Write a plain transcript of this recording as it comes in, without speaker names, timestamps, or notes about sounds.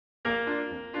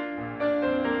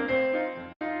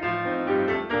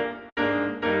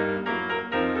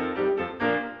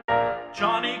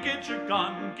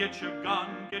gun, get your gun,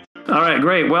 get your gun. All right,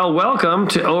 great. Well, welcome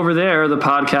to Over There, the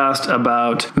podcast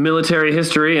about military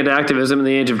history and activism in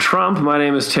the age of Trump. My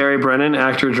name is Terry Brennan,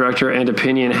 actor, director, and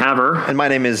opinion haver. And my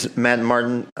name is Matt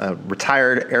Martin,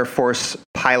 retired Air Force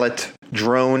pilot,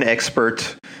 drone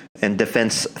expert, and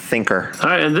defense thinker.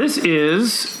 All right, and this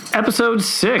is episode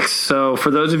 6. So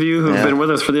for those of you who've been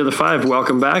with us for the other 5,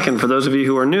 welcome back. And for those of you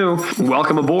who are new,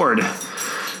 welcome aboard.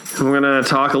 We're going to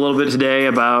talk a little bit today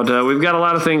about, we've got a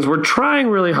lot of things. We're trying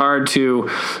really hard to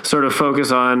sort of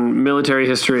focus on military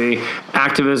history,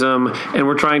 activism, and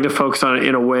we're trying to focus on it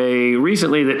in a way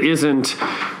recently that isn't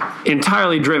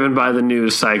entirely driven by the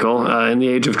news cycle. In the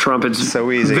age of Trump, it's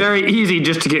so easy. Very easy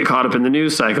just to get caught up in the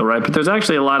news cycle, right? But there's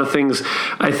actually a lot of things,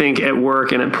 I think, at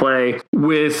work and at play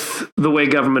with the way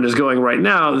government is going right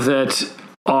now that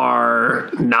are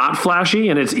not flashy,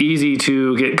 and it's easy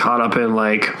to get caught up in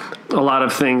like a lot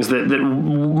of things that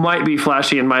might be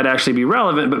flashy and might actually be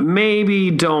relevant, but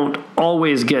maybe don't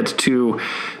always get to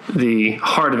the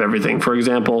heart of everything. For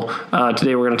example,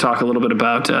 today we're going to talk a little bit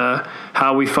about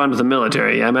how we fund the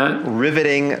military. Yeah, Matt?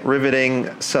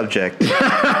 Riveting subject.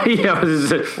 Yeah,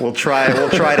 We'll try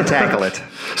to tackle it.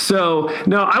 So,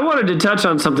 no, I wanted to touch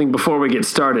on something before we get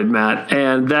started, Matt,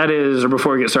 and that is, or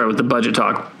before we get started with the budget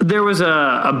talk. There was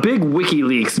a big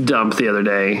WikiLeaks dump the other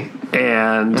day,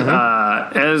 and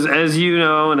as you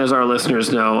know, and as our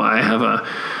listeners know, I have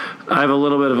a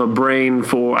little bit of a brain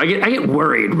for, I get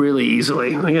worried really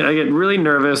easily. I get really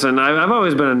nervous, and I've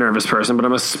always been a nervous person, but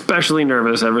I'm especially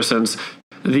nervous ever since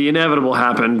the inevitable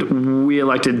happened. We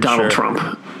elected Donald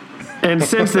Trump. And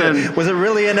since then... Was it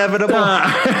really inevitable?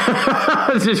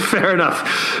 Just fair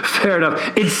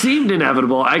enough. It seemed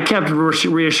inevitable. I kept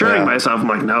reassuring myself. I'm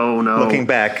like, no. Looking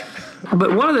back.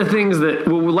 But one of the things that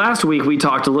last week we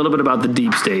talked a little bit about the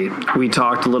deep state. We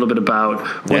talked a little bit about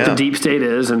what the deep state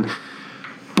is, and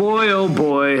boy, oh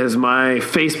boy, has my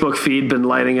Facebook feed been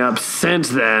lighting up since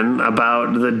then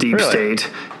about the deep state.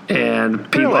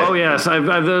 And people, oh yes, there's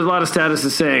a lot of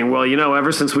statuses saying, well,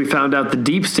 ever since we found out the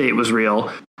deep state was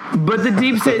real. But the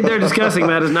deep state they're discussing,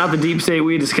 Matt, is not the deep state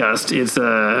we discussed. It's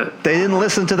they didn't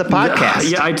listen to the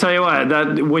podcast. Yeah, I tell you what,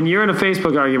 that when you're in a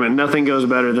Facebook argument, nothing goes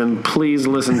better than please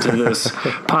listen to this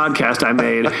podcast I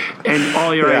made, and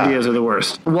all your ideas are the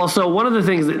worst. Well, so one of the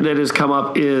things that has come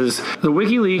up is the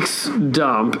WikiLeaks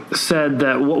dump said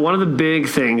that one of the big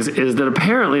things is that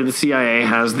apparently the CIA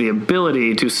has the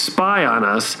ability to spy on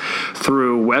us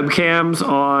through webcams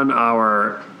on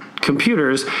our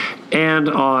computers and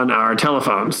on our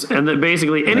telephones, and that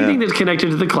basically anything that's connected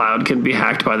to the cloud can be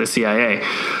hacked by the CIA.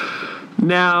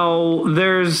 Now,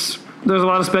 there's a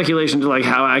lot of speculation to like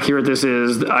how accurate this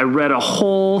is. I read a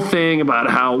whole thing about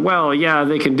how,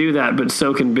 they can do that, but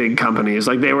so can big companies.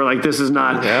 Like they were like, this is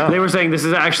not, they were saying this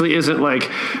isn't like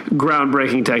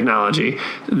groundbreaking technology.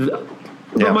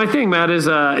 But my thing, Matt, is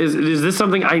this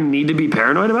something I need to be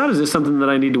paranoid about? Is this something that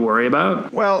I need to worry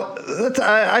about? Well,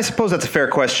 I suppose that's a fair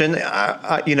question.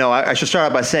 I should start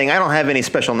out by saying I don't have any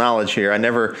special knowledge here. I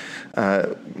never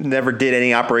did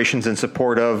any operations in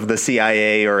support of the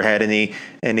CIA or had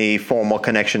any formal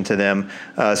connection to them.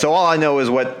 So all I know is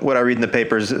what I read in the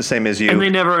papers, same as you. And they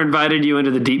never invited you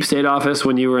into the deep state office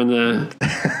when you were in the...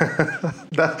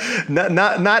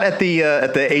 not at the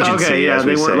agency. Okay, yeah,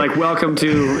 they weren't like, welcome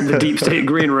to the deep state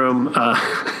green room.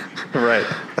 Right.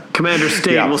 Commander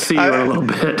State, we'll see you in a little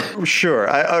bit. Sure.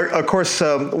 Of course,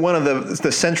 one of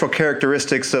the central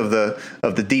characteristics of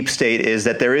the deep state is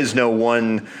that there is no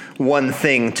one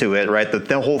thing to it, right?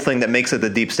 The whole thing that makes it the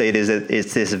deep state is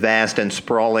it's this vast and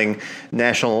sprawling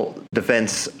national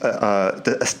defense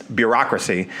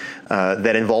bureaucracy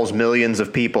that involves millions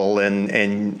of people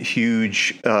and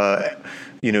huge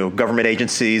government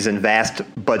agencies and vast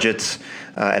budgets,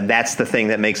 and that's the thing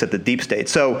that makes it the deep state.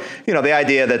 So, the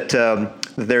idea that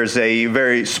there's a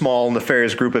very small,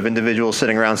 nefarious group of individuals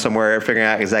sitting around somewhere figuring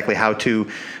out exactly how to,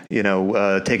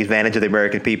 take advantage of the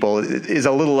American people is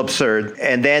a little absurd.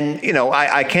 And then,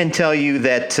 I can tell you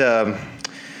that,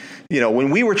 when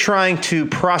we were trying to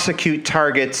prosecute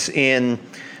targets in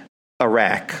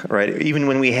Iraq, right, even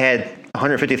when we had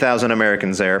 150,000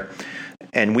 Americans there,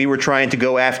 and we were trying to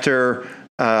go after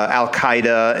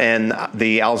Al-Qaeda and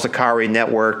the al-Zakari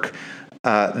network,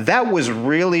 that was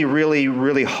really, really,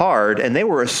 really hard. And they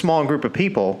were a small group of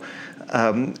people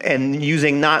and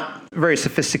using not very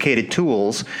sophisticated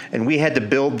tools. And we had to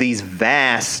build these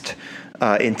vast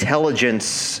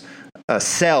intelligence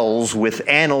cells with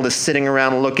analysts sitting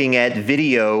around looking at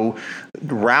video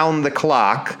round the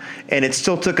clock, and it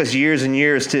still took us years and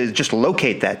years to just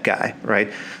locate that guy,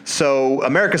 right? So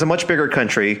America's a much bigger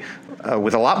country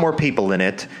with a lot more people in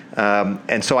it,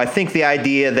 and so I think the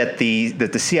idea that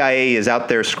the CIA is out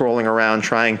there scrolling around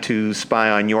trying to spy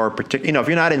on your particular, if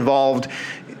you're not involved,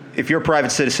 if you're a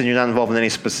private citizen, you're not involved in any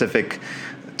specific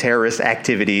terrorist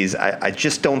activities, I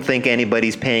just don't think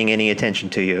anybody's paying any attention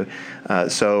to you.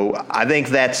 So I think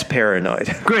that's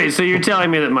paranoid. Great. So you're telling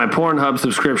me that my Pornhub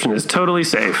subscription is totally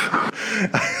safe?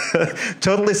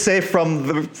 Totally safe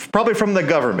probably from the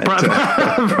government.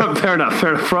 Fair enough.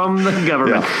 From the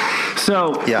government.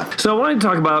 Yeah. So I wanted to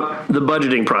talk about the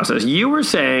budgeting process. You were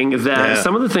saying that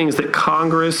some of the things that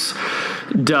Congress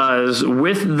does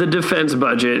with the defense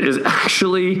budget is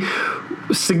actually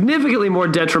significantly more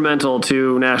detrimental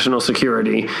to national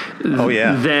security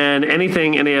than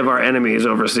anything any of our enemies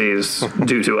overseas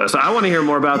do to us. I want to hear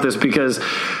more about this because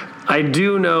I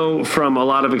do know from a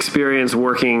lot of experience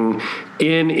working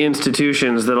in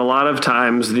institutions that a lot of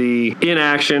times the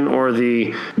inaction or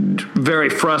the very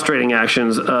frustrating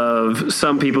actions of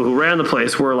some people who ran the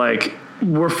place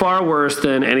were far worse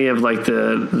than any of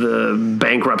the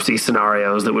bankruptcy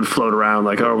scenarios that would float around.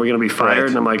 Like, oh, are we going to be fired? Right.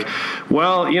 And I'm like,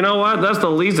 well, you know what? That's the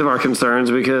least of our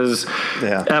concerns because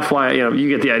FYI, you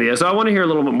get the idea. So I want to hear a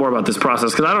little bit more about this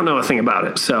process because I don't know a thing about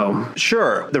it. So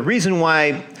sure. The reason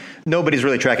why nobody's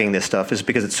really tracking this stuff is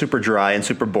because it's super dry and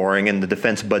super boring, and the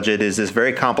defense budget is this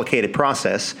very complicated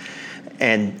process.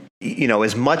 And,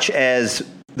 as much as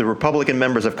the Republican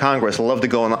members of Congress love to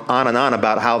go on and on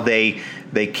about how they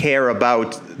care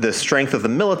about the strength of the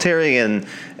military and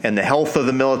the health of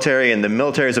the military and the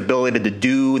military's ability to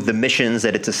do the missions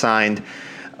that it's assigned,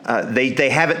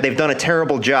 they've done a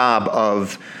terrible job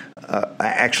of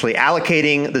actually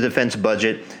allocating the defense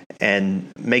budget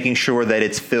and making sure that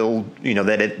it's filled,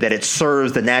 that it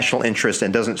serves the national interest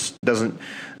and doesn't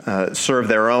serve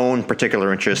their own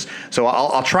particular interests. So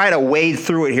I'll try to wade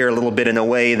through it here a little bit in a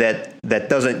way that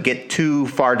doesn't get too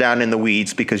far down in the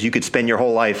weeds, because you could spend your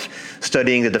whole life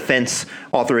studying the defense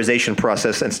authorization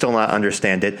process and still not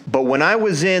understand it. But when I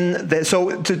was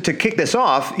to kick this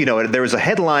off, there was a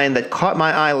headline that caught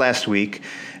my eye last week,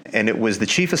 and it was the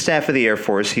Chief of Staff of the Air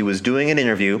Force. He was doing an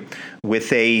interview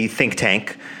with a think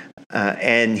tank,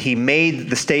 and he made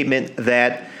the statement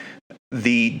that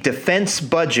the defense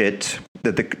budget,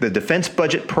 the defense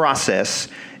budget process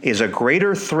is a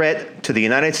greater threat to the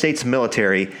United States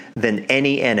military than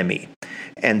any enemy.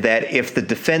 And that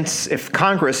if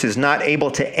Congress is not able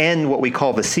to end what we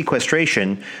call the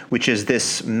sequestration, which is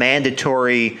this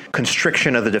mandatory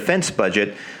constriction of the defense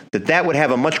budget, that would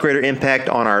have a much greater impact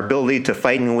on our ability to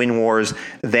fight and win wars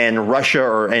than Russia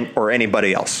or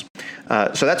anybody else.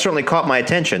 So that certainly caught my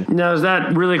attention. Now, is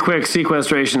that really quick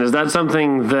sequestration? Is that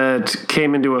something that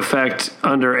came into effect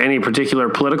under any particular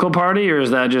political party, or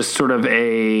is that just sort of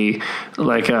a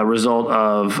result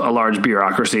of a large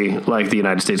bureaucracy like the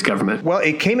United States government? Well,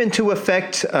 it came into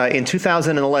effect in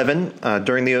 2011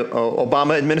 during the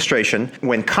Obama administration,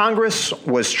 when Congress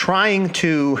was trying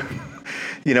to.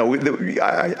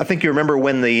 I think you remember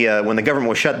when the government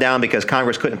was shut down because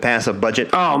Congress couldn't pass a budget.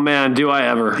 Oh man, do I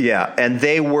ever? Yeah, and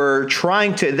they were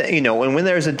trying to, when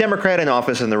there's a Democrat in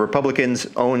office and the Republicans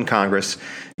own Congress,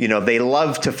 they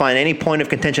love to find any point of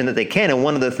contention that they can. And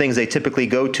one of the things they typically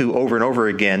go to over and over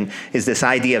again is this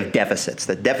idea of deficits,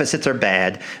 that deficits are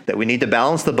bad, that we need to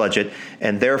balance the budget,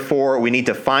 and therefore we need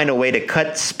to find a way to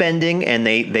cut spending. And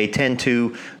they tend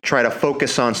to try to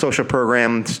focus on social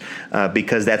programs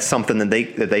because that's something that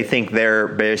they think their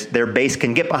base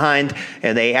can get behind,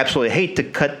 and they absolutely hate to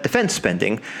cut defense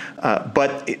spending.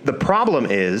 But the problem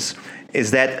is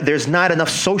that there's not enough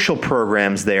social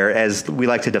programs there, as we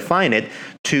like to define it,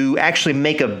 to actually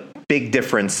make a big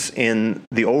difference in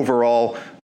the overall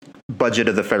budget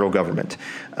of the federal government.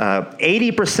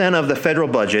 80% of the federal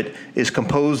budget is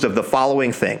composed of the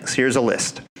following things. Here's a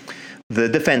list. The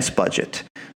defense budget,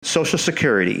 Social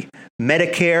Security,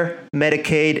 Medicare,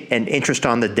 Medicaid, and interest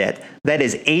on the debt. That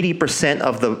is 80%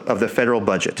 of the federal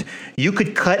budget. You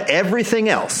could cut everything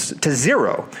else to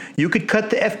zero. You could cut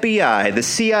the FBI, the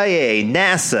CIA,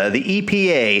 NASA, the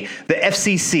EPA, the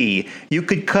FCC. You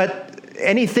could cut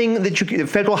anything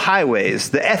federal highways,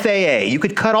 the FAA. You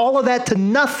could cut all of that to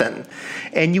nothing,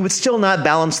 and you would still not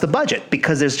balance the budget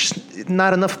because there's just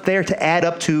not enough there to add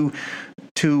up to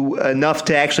enough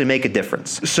to actually make a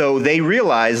difference. So they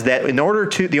realize that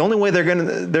the only way they're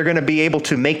going to be able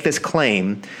to make this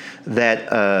claim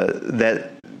that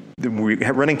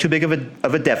we're running too big of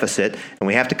a deficit and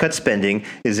we have to cut spending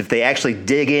is if they actually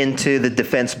dig into the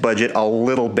defense budget a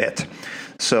little bit.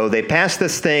 So they passed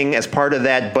this thing as part of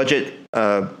that budget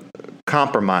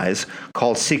compromise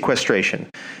called sequestration.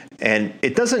 And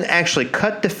it doesn't actually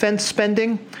cut defense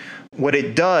spending. What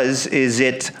it does is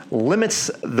it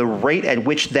limits the rate at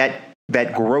which that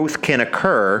growth can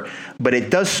occur, but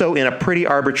it does so in a pretty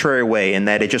arbitrary way in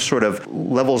that it just sort of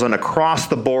levels an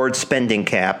across-the-board spending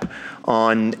cap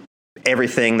on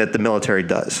everything that the military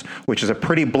does, which is a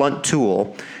pretty blunt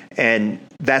tool. And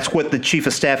that's what the Chief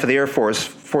of Staff of the Air Force,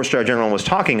 Four-Star General, was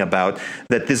talking about,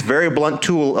 that this very blunt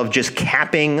tool of just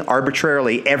capping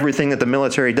arbitrarily everything that the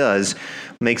military does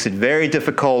makes it very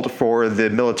difficult for the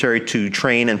military to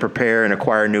train and prepare and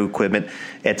acquire new equipment,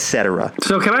 etc.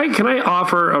 So can I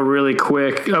offer a really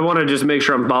quick, I want to just make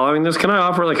sure I'm following this. Can I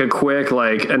offer like a quick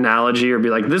like analogy or be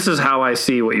like, this is how I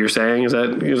see what you're saying? Is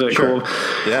that Sure. cool?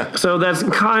 Yeah. So that's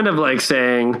kind of like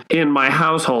saying in my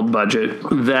household budget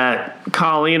that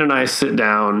Colleen and I sit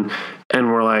down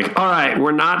and we're like, all right,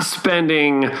 we're not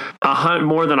spending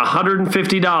more than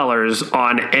 $150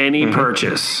 on any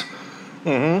purchase.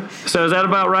 Mm-hmm. So is that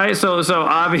about right? So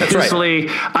obviously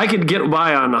right. I could get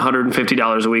by on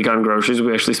 $150 a week on groceries.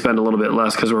 We actually spend a little bit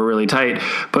less because we're really tight.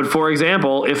 But for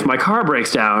example, if my car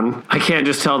breaks down, I can't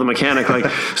just tell the mechanic like,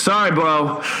 sorry,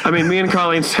 bro. I mean, me and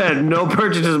Colleen said no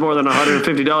purchases more than $150.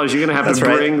 You're going to have to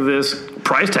bring this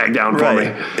price tag down for me.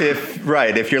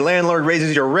 If your landlord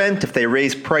raises your rent, if they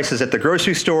raise prices at the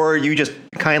grocery store, you just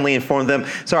kindly inform them,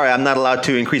 sorry, I'm not allowed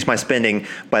to increase my spending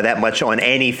by that much on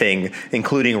anything,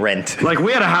 including rent. Like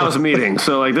we had a house meeting,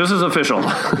 so like this is official.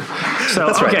 So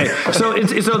that's okay, right.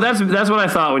 so that's what I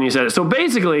thought when you said it. So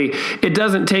basically, it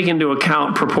doesn't take into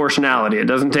account proportionality. It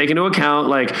doesn't take into account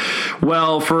like,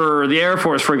 well, for the Air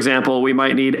Force, for example, we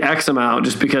might need X amount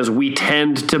just because we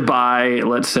tend to buy,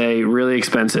 let's say, really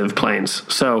expensive planes.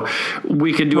 So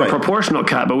we could do a proportional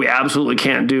cut, but we absolutely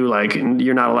can't do like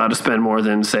you're not allowed to spend more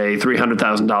than say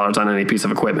 $300,000 on any piece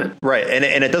of equipment. Right,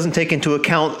 and it doesn't take into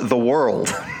account the world.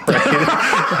 Right?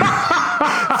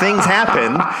 Things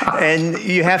happen, and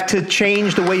you have to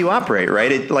change the way you operate,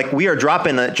 right? Like we are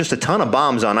dropping just a ton of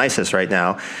bombs on ISIS right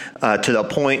now, to the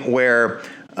point where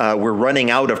we're running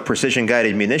out of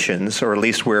precision-guided munitions, or at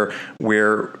least we're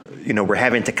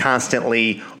having to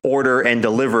constantly order and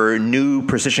deliver new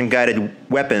precision-guided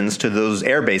weapons to those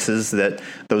air bases that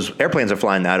those airplanes are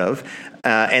flying out of.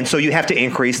 And so you have to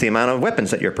increase the amount of weapons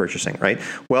that you're purchasing, right?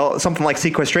 Well, something like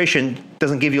sequestration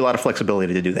doesn't give you a lot of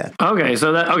flexibility to do that. Okay,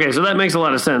 so that makes a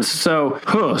lot of sense. So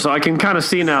I can kind of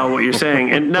see now what you're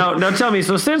saying. And now tell me,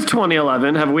 so since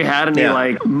 2011, have we had any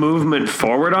like movement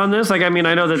forward on this? Like, I mean,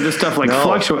 I know that this stuff like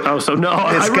fluctuates. Oh, so no,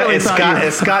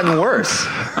 it's gotten worse.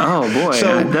 Oh boy,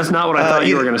 that's not what I thought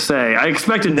you were going to say. I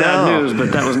expected bad news,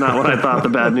 but that was not what I thought the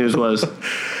bad news was.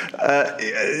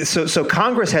 So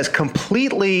Congress has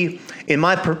completely, in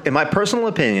my personal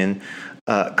opinion,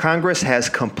 Congress has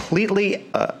completely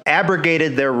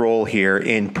abrogated their role here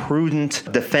in prudent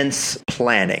defense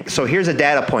planning. So here's a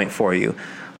data point for you.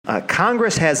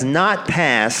 Congress has not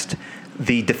passed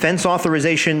the Defense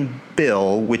Authorization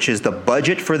Bill, which is the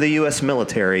budget for the U.S.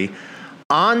 military,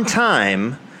 on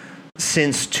time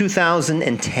since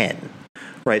 2010.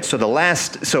 Right. So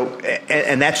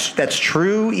and that's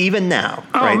true even now.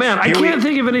 Oh, right? man, I can't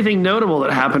think of anything notable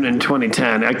that happened in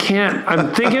 2010.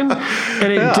 I'm thinking,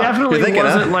 and it definitely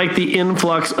wasn't like the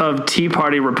influx of Tea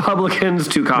Party Republicans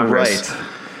to Congress. Right.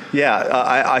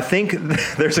 Yeah, I think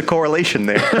there's a correlation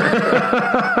there.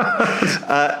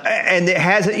 And it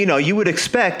has, you would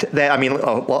expect that, I mean,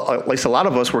 at least a lot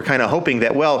of us were kind of hoping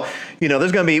that,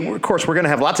 there's going to be, of course, we're going to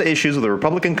have lots of issues with the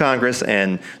Republican Congress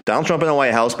and Donald Trump in the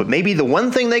White House, but maybe the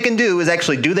one thing they can do is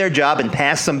actually do their job and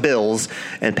pass some bills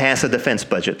and pass a defense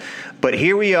budget. But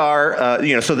here we are,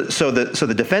 so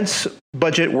the defense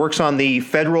budget works on the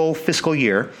federal fiscal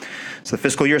year. So the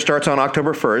fiscal year starts on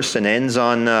October 1st and ends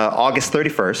on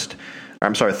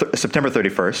September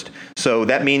 31st. So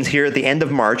that means here at the end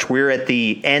of March, we're at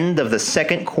the end of the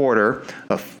second quarter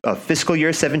of fiscal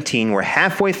year 17. We're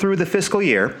halfway through the fiscal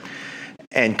year,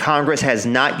 and Congress has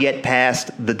not yet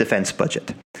passed the defense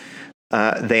budget.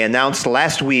 They announced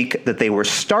last week that they were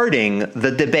starting the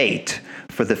debate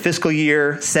for the fiscal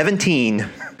year 17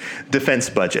 defense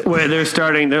budget. Where they're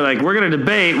like, we're going to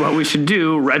debate what we should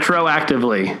do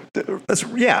retroactively.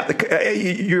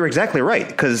 You're exactly right.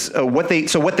 Because what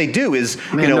they do is,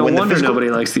 no when wonder nobody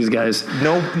likes these guys.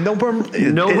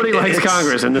 Nobody likes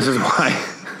Congress, and this is why.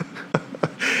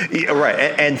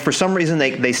 Right. And for some reason,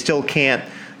 they still can't,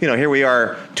 here we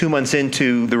are 2 months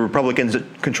into the Republicans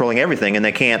controlling everything, and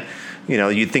they can't,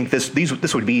 you'd think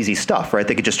this would be easy stuff, right?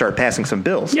 They could just start passing some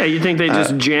bills. Yeah, you'd think they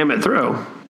just jam it through.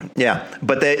 Yeah,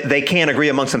 but they can't agree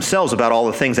amongst themselves about all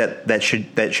the things that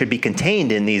should be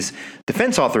contained in these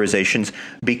defense authorizations,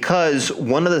 because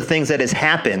one of the things that has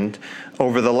happened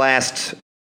over the last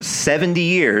 70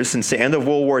 years since the end of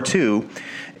World War II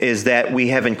is that we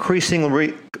have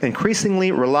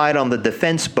increasingly relied on the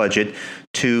defense budget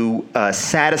to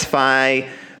satisfy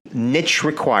niche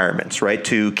requirements, right?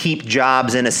 To keep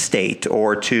jobs in a state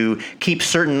or to keep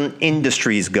certain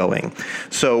industries going.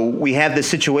 So we have this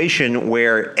situation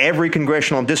where every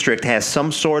congressional district has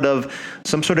some sort of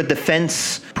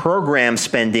defense program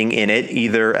spending in it,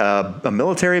 either a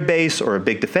military base or a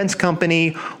big defense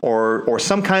company or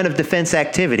some kind of defense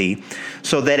activity,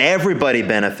 so that everybody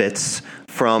benefits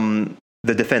from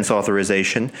the defense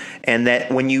authorization, and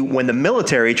that when the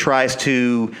military tries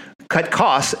to cut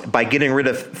costs by getting rid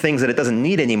of things that it doesn't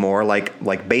need anymore,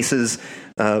 like bases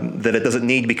that it doesn't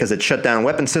need because it shut down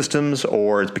weapon systems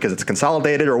or it's because it's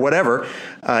consolidated or whatever,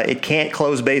 it can't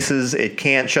close bases, it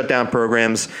can't shut down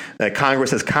programs.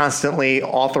 Congress is constantly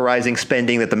authorizing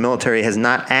spending that the military has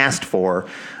not asked for,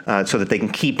 so that they can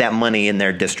keep that money in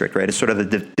their district, right? It's sort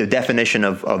of the definition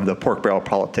of the pork barrel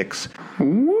politics.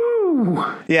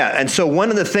 Yeah, and so one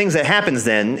of the things that happens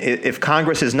then, if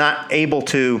Congress is not able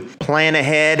to plan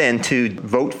ahead and to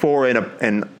vote for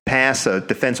and pass a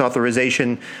defense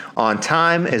authorization on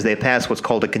time, is they pass what's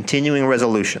called a continuing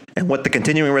resolution. And what the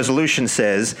continuing resolution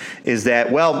says is that,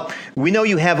 well, we know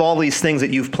you have all these things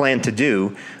that you've planned to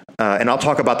do, and I'll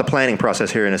talk about the planning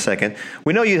process here in a second.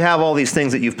 We know you have all these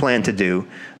things that you've planned to do,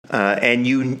 and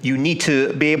you need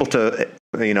to be able to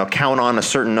count on a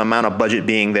certain amount of budget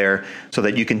being there so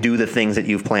that you can do the things that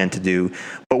you've planned to do.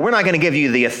 But we're not going to give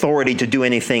you the authority to do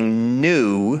anything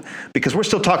new because we're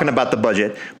still talking about the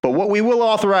budget. But what we will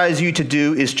authorize you to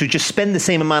do is to just spend the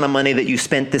same amount of money that you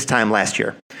spent this time last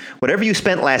year. Whatever you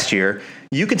spent last year,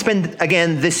 you can spend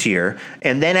again this year.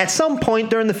 And then at some point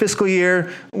during the fiscal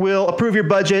year, we'll approve your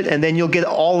budget, and then you'll get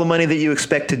all the money that you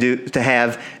expect to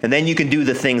have, and then you can do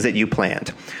the things that you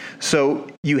planned. So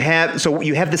you have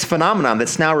this phenomenon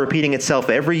that's now repeating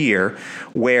itself every year,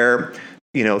 where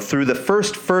through the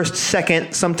first,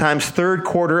 second, sometimes third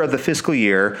quarter of the fiscal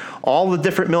year, all the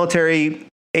different military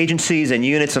agencies and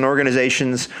units and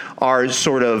organizations are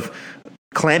sort of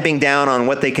clamping down on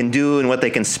what they can do and what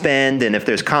they can spend. And if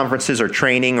there's conferences or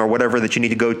training or whatever that you need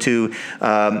to go to,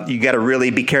 you got to really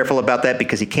be careful about that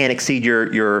because you can't exceed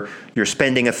your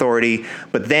spending authority.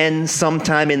 But then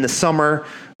sometime in the summer,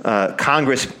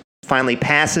 Congress finally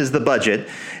passes the budget,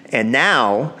 and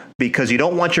now, because you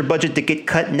don't want your budget to get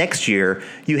cut next year,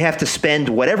 you have to spend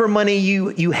whatever money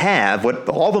you have,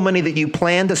 all the money that you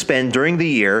plan to spend during the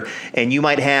year, and you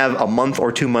might have a month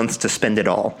or 2 months to spend it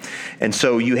all. And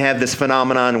so you have this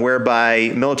phenomenon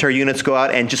whereby military units go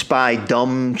out and just buy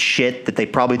dumb shit that they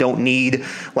probably don't need,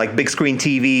 like big screen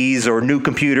TVs or new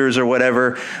computers or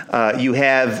whatever. You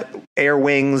have air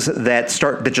wings that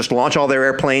just launch all their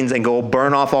airplanes and go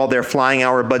burn off all their flying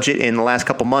hour budget in the last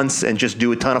couple months and just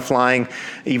do a ton of flying,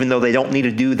 even though they don't need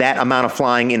to do that amount of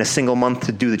flying in a single month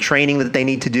to do the training that they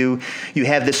need to do. You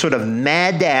have this sort of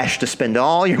mad dash to spend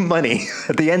all your money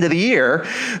at the end of the year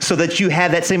so that you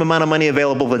have that same amount of money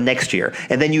available the next year.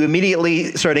 And then you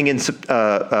immediately, starting in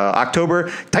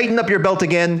October, tighten up your belt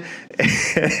again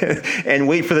and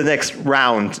wait for the next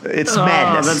round. It's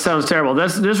madness. That sounds terrible.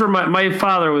 My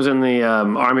father was in the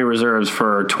Army Reserves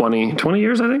for 20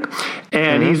 years, I think.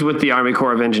 And he's with the Army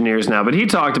Corps of Engineers now. But he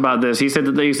talked about this. He said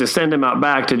that they used to send him out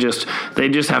back to they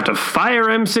just have to fire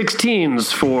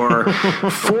M16s for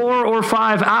 4 or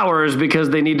 5 hours because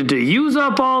they needed to use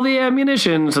up all the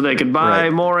ammunition so they could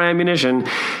buy more ammunition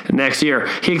next year.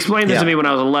 He explained this to me when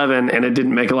I was 11, and it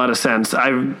didn't make a lot of sense.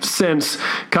 I've since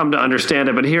come to understand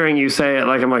it, but hearing you say it,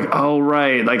 I'm like, oh,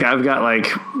 right. Like, I've got,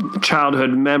 childhood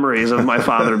memories of my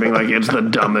father being like, it's the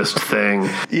dumbest thing.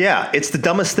 Yeah, it's the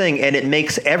dumbest thing, and it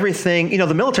makes everything,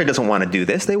 the military doesn't want to do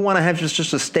this. They want to have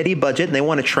just a steady budget, and they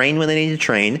want to train when they need to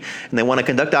train, and they want to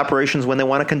conduct operations when they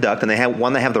want to conduct, and they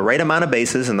want to have the right amount of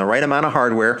bases and the right amount of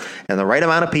hardware and the right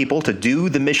amount of people to do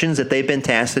the missions that they've been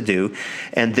tasked to do.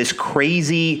 And this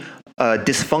crazy,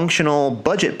 dysfunctional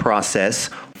budget process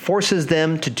forces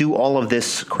them to do all of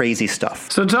this crazy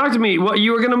stuff. So talk to me. What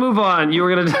you were going to move on. You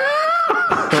were going to...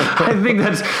 I think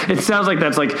it sounds like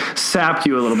that's sapped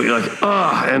you a little bit. You're like,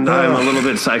 and I'm a little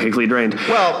bit psychically drained.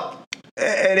 Well,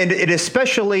 and it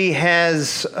especially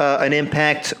has an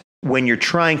impact when you're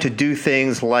trying to do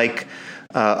things like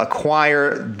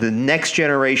acquire the next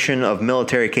generation of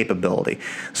military capability.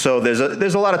 So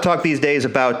there's a lot of talk these days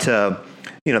about the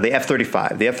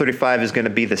F-35. The F-35 is going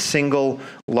to be the single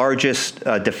largest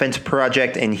defense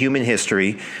project in human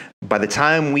history. by the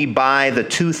time we buy the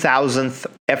 2000th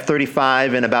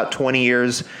F-35 in about 20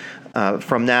 years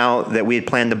from now that we had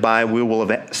planned to buy, we will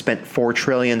have spent $4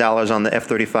 trillion on the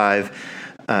F-35.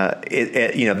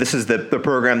 This is the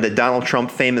program that Donald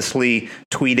Trump famously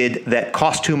tweeted that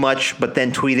cost too much, but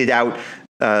then tweeted out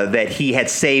that he had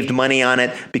saved money on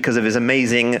it because of his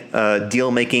amazing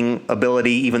deal-making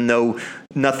ability, even though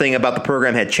nothing about the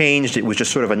program had changed. It was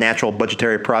just sort of a natural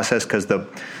budgetary process because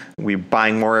we're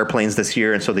buying more airplanes this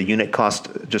year, and so the unit cost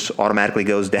just automatically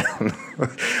goes down.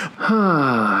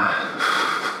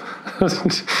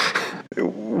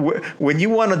 When you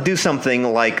want to do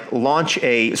something like launch so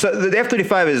the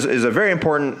F-35 is a very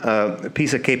important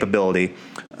piece of capability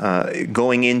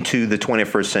going into the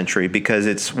 21st century because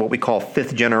it's what we call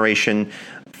fifth generation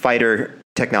fighter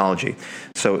technology.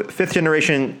 So fifth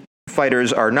generation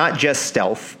fighters are not just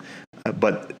stealth,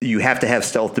 but you have to have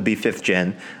stealth to be fifth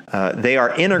gen. They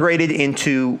are integrated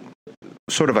into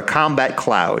sort of a combat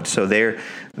cloud. So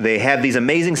they have these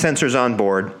amazing sensors on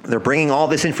board. They're bringing all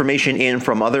this information in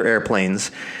from other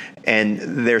airplanes, and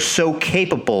they're so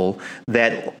capable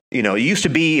that, it used to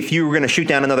be if you were going to shoot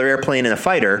down another airplane in a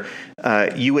fighter,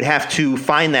 you would have to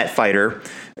find that fighter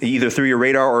either through your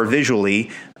radar or visually,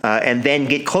 and then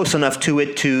get close enough to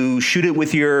it to shoot it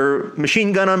with your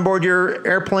machine gun on board your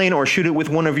airplane or shoot it with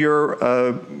one of your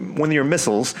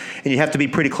missiles. And you have to be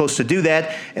pretty close to do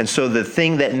that. And so the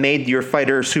thing that made your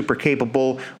fighter super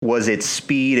capable was its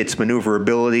speed, its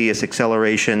maneuverability, its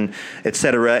acceleration,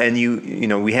 etc. And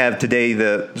we have today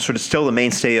the sort of still the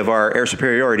mainstay of our air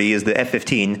superiority is the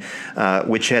F-15,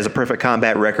 which has a perfect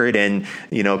combat record and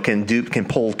can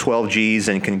pull 12 Gs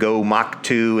and can go Mach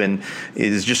 2 and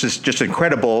is just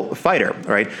incredible fighter,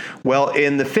 right? Well,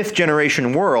 in the fifth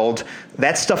generation world,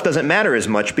 that stuff doesn't matter as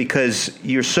much because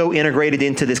you're so integrated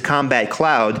into this combat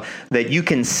cloud that you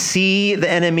can see the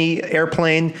enemy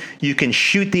airplane, you can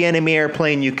shoot the enemy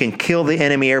airplane, you can kill the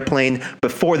enemy airplane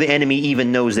before the enemy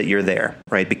even knows that you're there,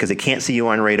 right? Because it can't see you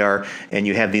on radar, and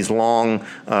you have these long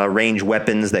range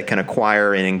weapons that can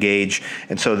acquire and engage.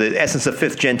 And so the essence of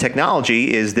fifth gen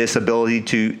technology is this ability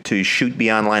to shoot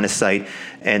beyond line of sight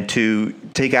and to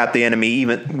take out the enemy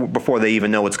even before they even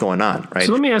know what's going on, right?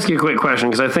 So let me ask you a quick question,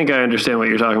 because I think I understand what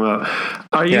you're talking about.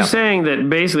 Are you saying that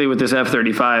basically with this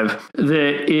F-35,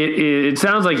 that it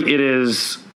sounds like it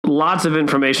is lots of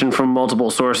information from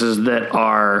multiple sources that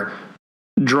are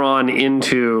drawn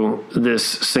into this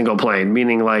single plane,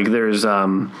 meaning like there's...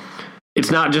 it's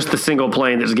not just the single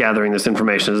plane that's gathering this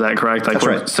information. Is that correct? That's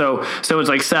right. So it's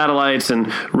like satellites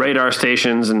and radar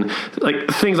stations and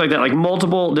like things like that, like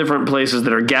multiple different places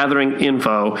that are gathering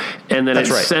info, and then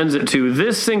sends it to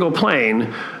this single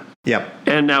plane. Yep.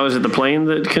 And now is it the plane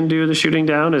that can do the shooting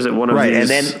down? Is it one of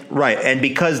these? And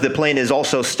because the plane is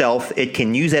also stealth, it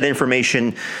can use that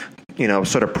information,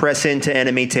 sort of press into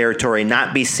enemy territory,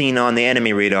 not be seen on the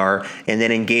enemy radar, and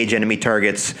then engage enemy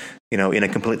targets, in a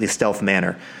completely stealth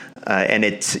manner. And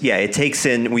it takes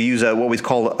in, we use what we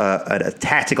call a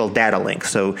tactical data link.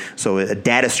 So a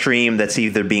data stream that's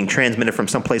either being transmitted from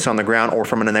someplace on the ground or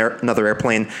from another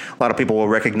airplane. A lot of people will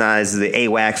recognize the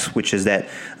AWACS, which is that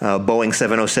Boeing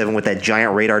 707 with that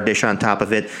giant radar dish on top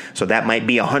of it. So that might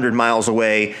be 100 miles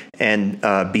away and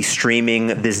be streaming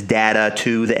this data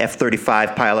to the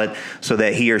F-35 pilot so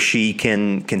that he or she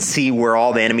can see where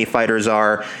all the enemy fighters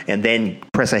are and then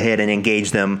press ahead and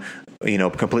engage them,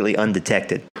 completely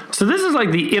undetected. So this is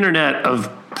like the internet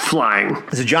of flying.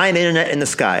 It's a giant internet in the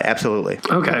sky, absolutely.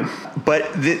 Okay.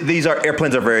 But these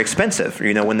airplanes are very expensive.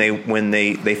 When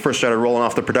they first started rolling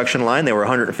off the production line, they were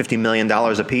 $150 million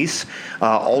a piece.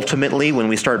 Ultimately, when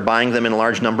we start buying them in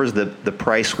large numbers, the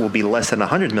price will be less than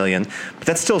 $100 million. But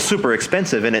that's still super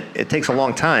expensive, and it takes a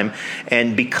long time.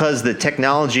 And because the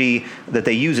technology that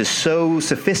they use is so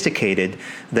sophisticated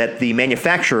that the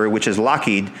manufacturer, which is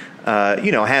Lockheed,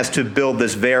 has to build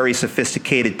this very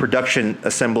sophisticated production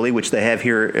assembly, which they have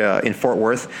here in Fort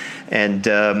Worth. And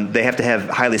they have to have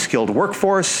highly skilled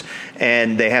workforce,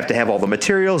 and they have to have all the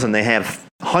materials, and they have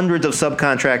hundreds of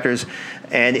subcontractors.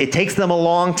 And it takes them a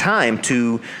long time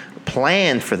to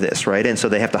plan for this, right? And so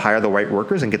they have to hire the right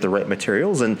workers and get the right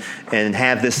materials and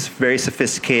have this very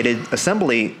sophisticated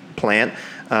assembly plant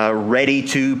ready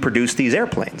to produce these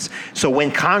airplanes. So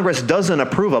when Congress doesn't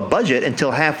approve a budget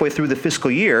until halfway through the fiscal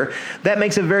year, that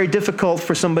makes it very difficult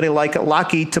for somebody like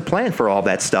Lockheed to plan for all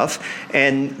that stuff.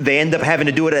 And they end up having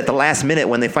to do it at the last minute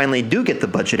when they finally do get the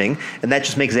budgeting. And that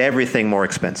just makes everything more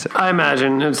expensive. I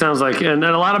imagine. It sounds like, and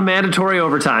a lot of mandatory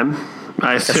overtime.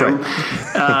 I assume,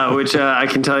 which I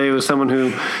can tell you as someone who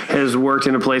has worked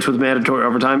in a place with mandatory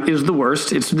overtime is the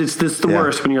worst. It's the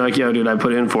worst when you're like, yo, dude, I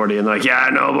put in 40. And they're like, yeah, I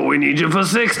know, but we need you for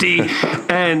 60.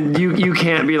 And you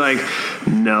can't be like,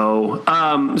 no.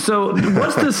 So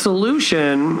what's the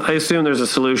solution? I assume there's a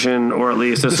solution, or at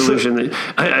least a solution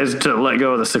that is to let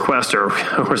go of the sequester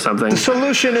or something. The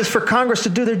solution is for Congress to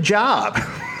do their job.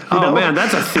 Man,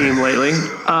 that's a theme lately.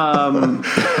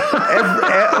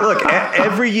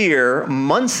 Every year,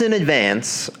 months in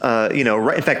advance,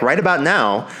 in fact, right about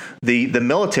now, the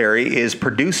military is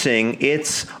producing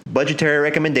its budgetary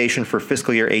recommendation for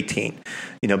fiscal year 18.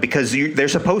 Because they're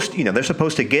supposed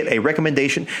to get a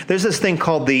recommendation. There's this thing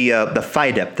called the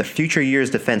FYDP, the Future Years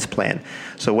Defense Plan.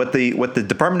 So what the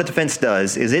Department of Defense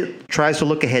does is it tries to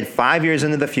look ahead 5 years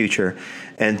into the future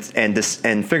and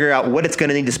figure out what it's going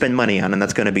to need to spend money on, and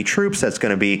that's going to be troops, that's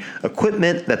going to be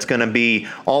equipment, that's going to be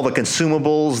all the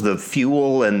consumables, the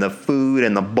fuel and the food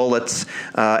and the bullets,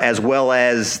 as well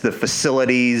as the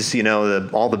facilities,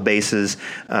 all the bases,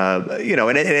 and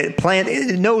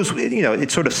it knows,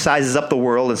 it sort of sizes up the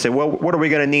world and say, well, what are we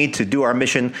going to need to do our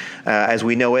mission as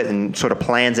we know it, and sort of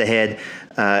plans ahead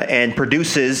and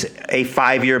produces a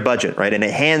 5-year budget, right? And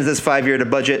it hands this 5-year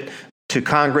budget to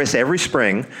Congress every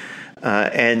spring.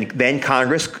 And then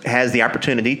Congress has the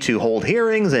opportunity to hold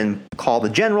hearings and call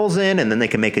the generals in, and then they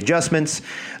can make adjustments.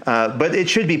 But it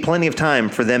should be plenty of time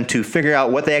for them to figure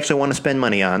out what they actually want to spend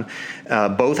money on.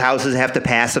 Both houses have to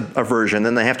pass a version,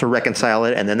 then they have to reconcile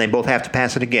it, and then they both have to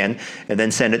pass it again, and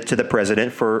then send it to the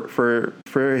president for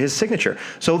his signature.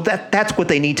 So that's what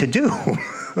they need to do.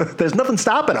 There's nothing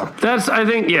stopping them.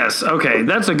 Yes. Okay.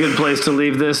 That's a good place to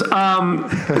leave this.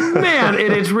 Man,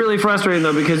 it's really frustrating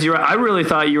though, because I really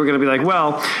thought you were going to be like,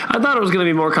 well, I thought it was going to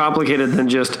be more complicated than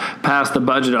just pass the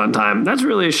budget on time. That's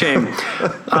really a shame.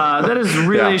 That is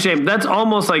really a shame. That's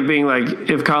almost like being like,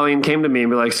 if Colleen came to me and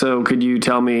be like, so could you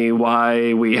tell me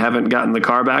why we haven't gotten the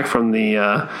car back from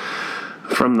the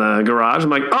garage? I'm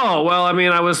like, oh, well, I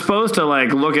mean, I was supposed to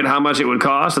look at how much it would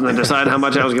cost and then decide how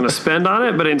much I was going to spend on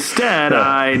it, but instead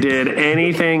I did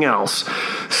anything else.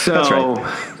 So that's right.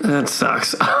 That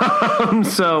sucks. All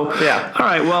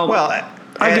right, well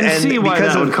I can see why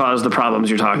that would cause the problems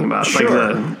you're talking about.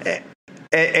 Sure.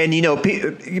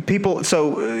 People.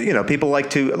 So people like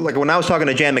to when I was talking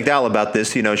to Jan McDowell about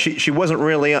this. She wasn't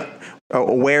really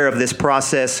aware of this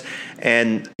process,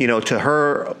 and to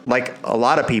her, like a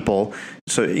lot of people.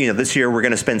 So this year we're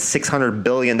going to spend $600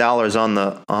 billion on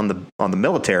the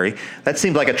military. That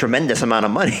seems like a tremendous amount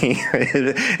of money,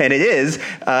 and it is.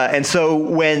 And so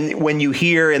when you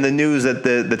hear in the news that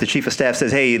the chief of staff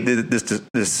says, "Hey,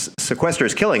 this sequester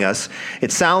is killing us,"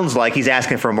 it sounds like he's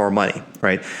asking for more money,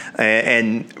 right?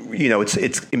 And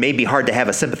it may be hard to have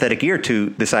a sympathetic ear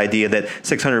to this idea that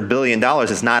 $600 billion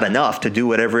is not enough to do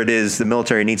whatever it is the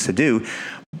military needs to do.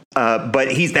 But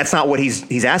that's not what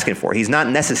he's asking for. He's not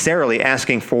necessarily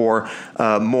asking for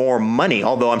more money,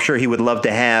 although I'm sure he would love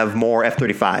to have more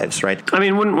F-35s, right? I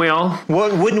mean, wouldn't we all?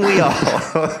 Well, wouldn't we all?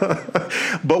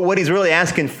 But what he's really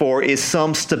asking for is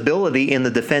some stability in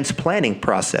the defense planning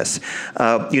process.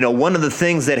 One of the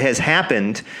things that has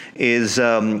happened is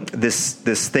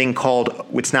this thing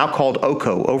it's now called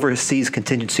OCO, Overseas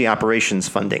Contingency Operations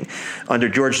Funding. Under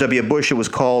George W. Bush, it was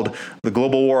called the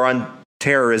Global War on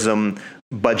Terrorism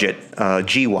budget,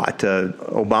 GWAT.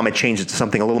 Obama changed it to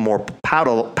something a little more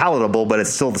palatable, but it's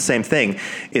still the same thing.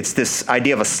 It's this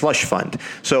idea of a slush fund.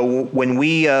 So when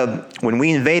we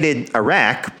invaded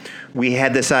Iraq, we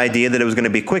had this idea that it was going to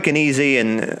be quick and easy,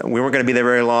 and we weren't going to be there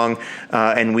very long,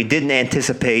 and we didn't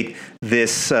anticipate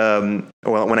this.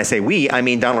 Well, when I say we, I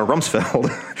mean Donald Rumsfeld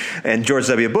and George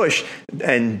W. Bush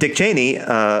and Dick Cheney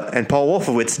and Paul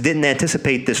Wolfowitz didn't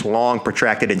anticipate this long,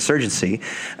 protracted insurgency,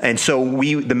 and so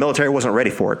the military wasn't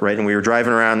ready for it, right? And we were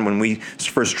driving around when we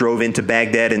first drove into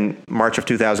Baghdad in March of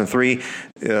 2003.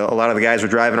 A lot of the guys were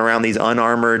driving around these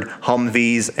unarmored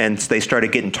Humvees, and they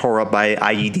started getting tore up by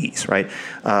IEDs, right?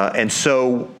 And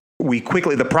so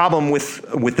the problem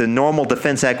with the normal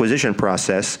defense acquisition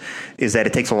process is that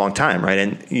it takes a long time, right?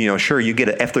 And, sure, you get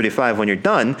an F-35 when you're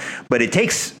done, but it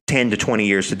takes 10 to 20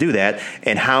 years to do that.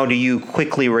 And how do you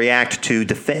quickly react to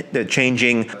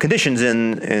changing conditions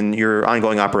in your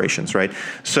ongoing operations, right?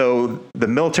 So the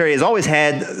military has always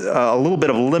had a little bit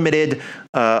of limited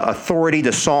authority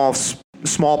to solve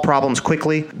small problems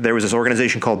quickly. There was this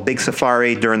organization called Big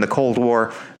Safari during the Cold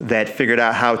War that figured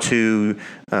out how to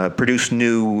produce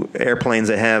new airplanes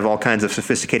that have all kinds of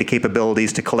sophisticated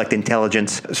capabilities to collect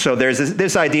intelligence. So there's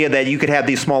this idea that you could have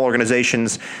these small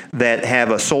organizations that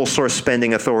have a sole source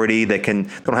spending authority that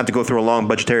don't have to go through a long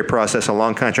budgetary process, a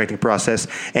long contracting process,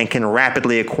 and can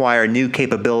rapidly acquire new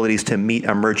capabilities to meet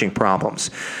emerging problems.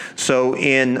 So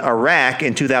in Iraq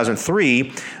in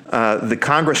 2003, the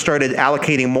Congress started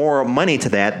allocating more money to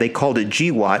that. They called it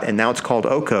GWAT, and now it's called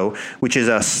OCO, which is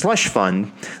a slush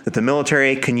fund that the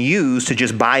military can use to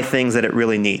just buy things that it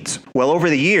really needs. Well, over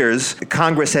the years,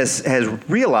 Congress has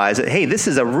realized that, hey, this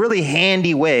is a really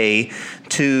handy way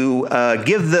to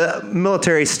give the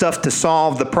military stuff to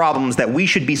solve the problems that we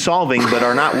should be solving but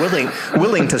are not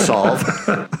willing to solve.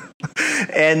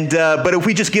 And but if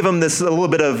we just give them a little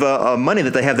bit of money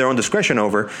that they have their own discretion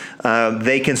over,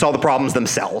 they can solve the problems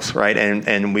themselves, right?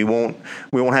 And we won't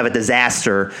have a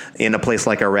disaster in a place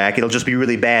like Iraq. It'll just be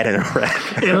really bad in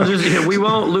Iraq. We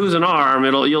won't lose an arm.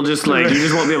 You just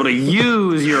won't be able to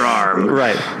use your arm,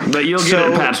 right? But you'll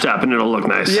get it patched up and it'll look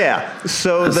nice. Yeah.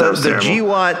 So the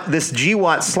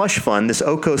GWAT slush fund, this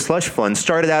OCO slush fund,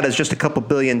 started out as just a couple $2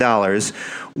 billion.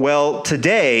 Well,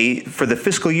 today, for the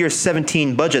fiscal year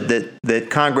 17 budget that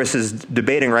Congress is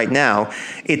debating right now,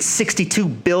 it's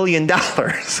 $62 billion.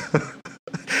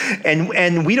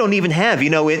 And we don't even have,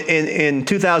 in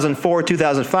 2004,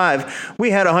 2005, we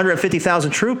had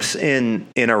 150,000 troops in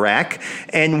Iraq,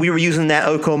 and we were using that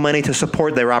OCO money to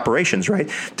support their operations, right?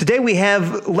 Today we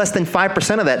have less than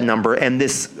 5% of that number, and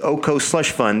this OCO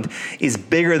slush fund is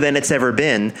bigger than it's ever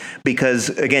been because,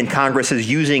 again, Congress is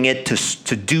using it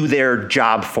to do their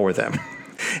job for them.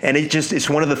 And it's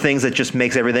one of the things that just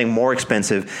makes everything more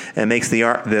expensive and makes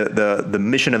the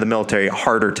mission of the military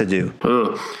harder to do.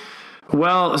 Ugh.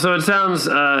 Well, so it sounds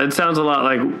a lot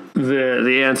like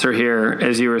the answer here,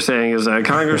 as you were saying, is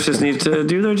Congress just needs to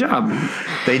do their job.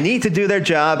 They need to do their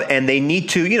job, and they need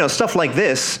to, stuff like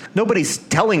this. Nobody's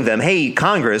telling them, hey,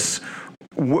 Congress,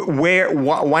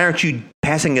 why aren't you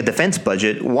passing a defense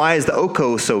budget? Why is the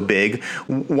OCO so big?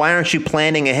 Why aren't you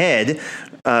planning ahead?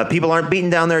 People aren't beating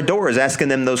down their doors asking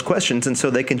them those questions, and so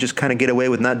they can just kind of get away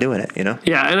with not doing it,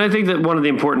 Yeah, and I think that one of the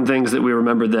important things that we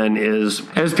remember then is,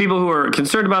 as people who are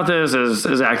concerned about this, as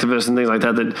activists and things like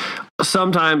that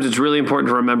sometimes it's really important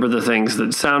to remember the things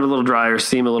that sound a little dry or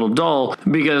seem a little dull,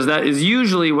 because that is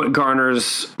usually what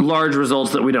garners large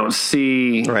results that we don't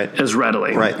see as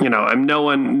readily. Right. There's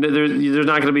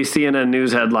not going to be CNN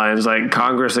news headlines like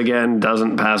Congress again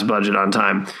doesn't pass budget on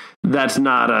time. That's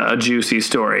not a juicy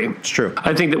story. It's true.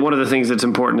 I think that one of the things that's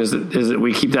important is that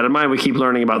we keep that in mind. We keep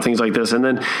learning about things like this. And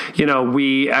then,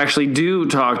 we actually do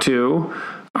talk to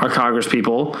our Congress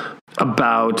people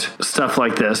about stuff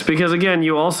like this, because again,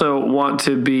 you also we want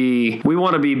to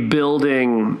be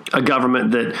building a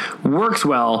government that works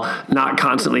well, not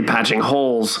constantly patching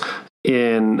holes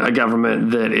in a government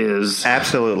that is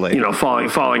absolutely,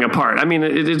 falling apart. I mean,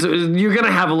 you're going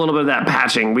to have a little bit of that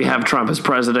patching. We have Trump as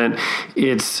president.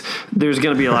 There's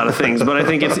going to be a lot of things, but I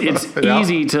think it's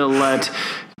easy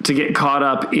to get caught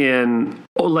up in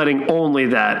letting only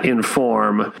that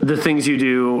inform the things you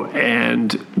do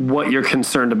and what you're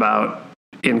concerned about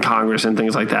in Congress and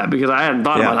things like that. Because I hadn't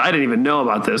thought about it. I didn't even know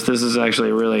about this. This is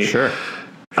actually really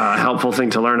helpful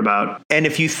thing to learn about. And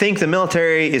if you think the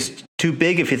military is too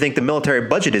big, if you think the military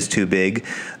budget is too big,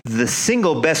 the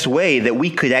single best way that we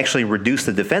could actually reduce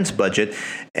the defense budget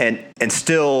and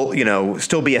still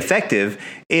be effective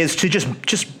is to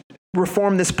just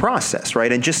reform this process,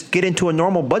 right? And just get into a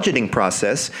normal budgeting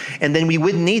process. And then we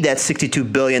wouldn't need that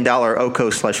 $62 billion OCO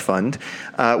slush fund.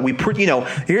 I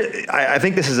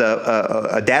think this is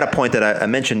a data point that I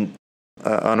mentioned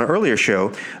on an earlier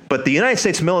show, but the United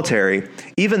States military,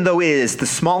 even though it is the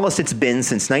smallest it's been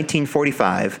since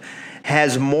 1945,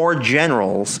 has more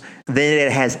generals than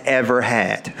it has ever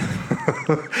had.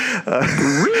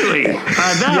 Really?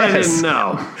 Yes. I didn't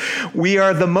know. We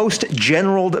are the most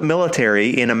generaled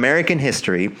military in American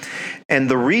history. And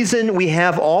the reason we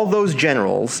have all those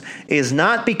generals is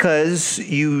not because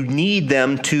you need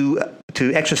them to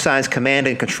exercise command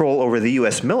and control over the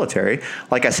U.S. military.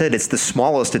 Like I said, it's the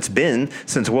smallest it's been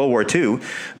since World War II.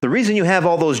 The reason you have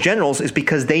all those generals is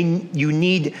because you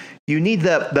need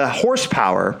the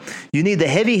horsepower, you need the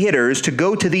heavy hitters to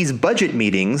go to these budget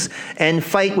meetings and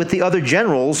fight with the other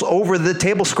generals over the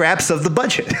table scraps of the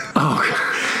budget. Oh,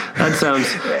 that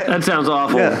sounds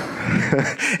awful.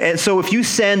 Yeah. And so if you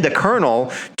send a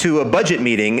colonel to a budget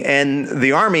meeting and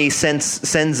the Army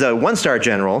sends a one-star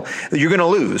general, you're going to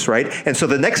lose, right? And so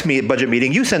the next budget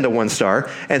meeting, you send a one-star,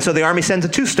 and so the Army sends a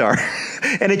two-star.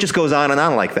 And it just goes on and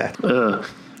on like that.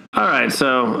 All right,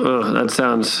 so that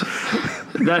sounds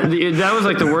that was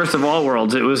like the worst of all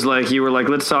worlds. It was like you were like,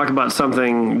 let's talk about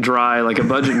something dry like a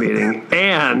budget meeting,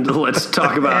 and let's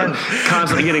talk about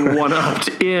constantly getting one-upped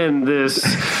in this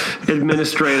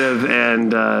administrative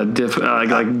and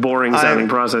like boring sounding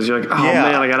process. You're like, oh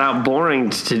man, I got out boring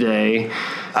today.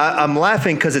 I'm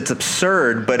laughing because it's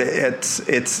absurd, but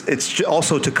it's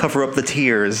also to cover up the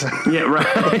tears. Yeah,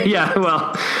 right. Yeah,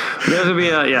 well, there's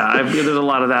a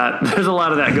lot of that. There's a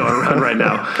lot of that going around right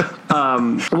now.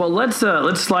 Well, let's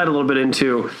slide a little bit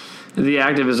into the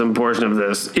activism portion of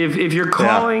this. If you're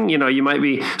calling, you might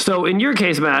be. So in your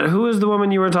case, Matt, who is the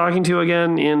woman you were talking to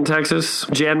again in Texas?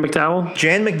 Jan McDowell?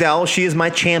 Jan McDowell, she is my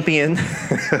champion.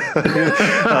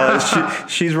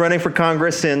 She's running for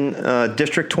Congress in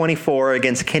District 24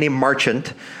 against Kenny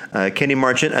Marchant. Kenny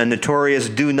Marchant, a notorious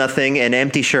do-nothing and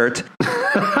empty shirt.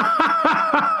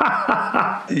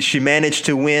 She managed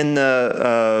to win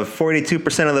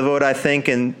 42% of the vote, I think,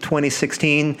 in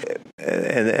 2016.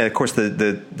 And of course,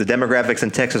 the demographics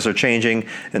in Texas are changing,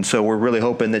 and so we're really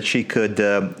hoping that she could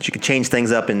change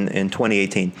things up in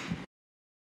 2018.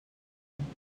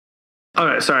 All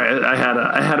right, sorry. I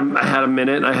had a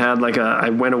minute. I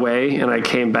went away and I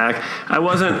came back. I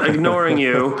wasn't ignoring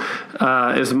you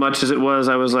as much as it was.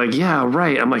 I was like, yeah,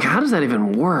 right. I'm like, how does that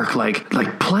even work?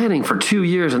 Like planning for 2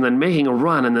 years and then making a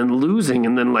run and then losing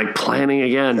and then like planning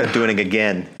again, doing it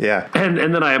again. Yeah. And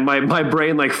then my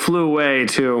brain like flew away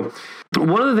to.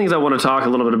 One of the things I want to talk a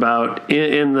little bit about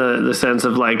in the sense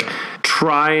of like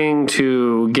trying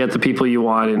to get the people you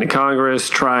want into Congress,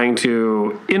 trying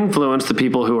to influence the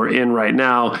people who are in right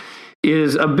now,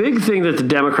 is a big thing that the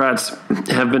Democrats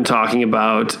have been talking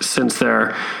about since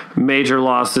their major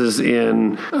losses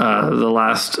in the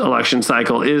last election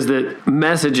cycle, is that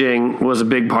messaging was a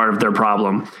big part of their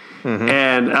problem. Mm-hmm.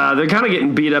 And they're kind of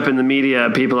getting beat up in the media.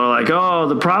 People are like, oh,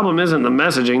 the problem isn't the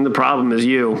messaging, the problem is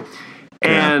you.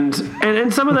 And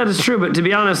some of that is true, but to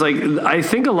be honest, like I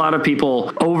think a lot of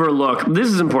people overlook, this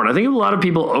is important, I think a lot of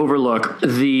people overlook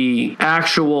the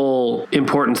actual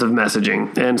importance of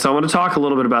messaging. And so I want to talk a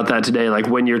little bit about that today. Like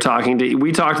when you're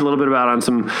we talked a little bit about on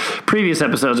some previous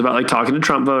episodes about like talking to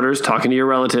Trump voters, talking to your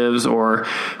relatives or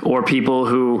people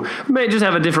who may just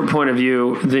have a different point of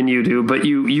view than you do, but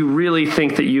you really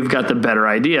think that you've got the better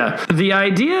idea. The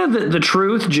idea that the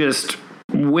truth just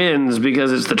wins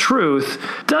because it's the truth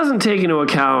doesn't take into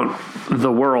account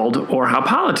the world or how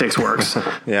politics works.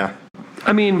 Yeah.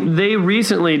 I mean, they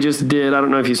recently just did, I don't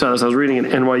know if you saw this, I was reading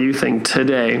an NYU thing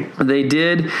today. They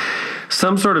did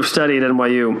some sort of study at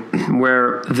NYU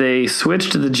where they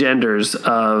switched the genders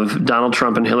of Donald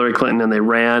Trump and Hillary Clinton and they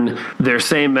ran their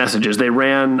same messages. They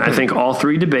ran, I think, all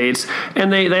three debates,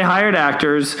 and they hired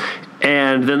actors.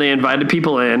 And then they invited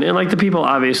people in, and like the people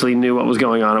obviously knew what was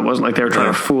going on. It wasn't like they were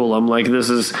trying to fool them. Like this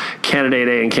is candidate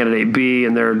A and candidate B,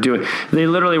 and they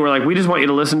literally were like, we just want you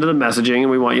to listen to the messaging,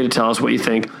 and we want you to tell us what you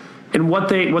think. And what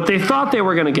they thought they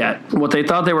were going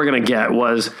to get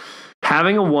was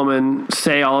having a woman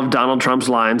say all of Donald Trump's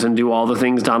lines and do all the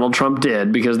things Donald Trump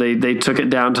did, because they took it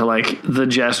down to like the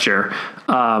gesture.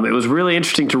 It was really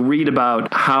interesting to read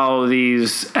about how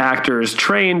these actors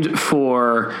trained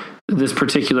for this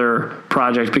particular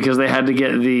project, because they had to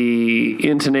get the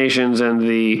intonations and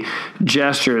the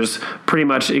gestures pretty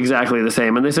much exactly the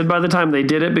same. And they said by the time they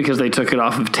did it, because they took it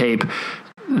off of tape,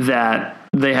 that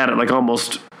they had it like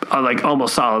almost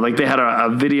solid. Like they had a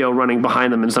video running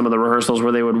behind them in some of the rehearsals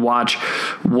where they would watch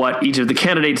what each of the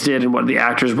candidates did and what the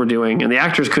actors were doing. And the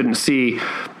actors couldn't see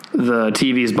the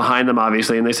TVs behind them,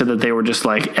 obviously. And they said that they were just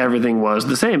like, everything was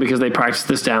the same because they practiced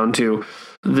this down to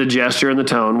the gesture and the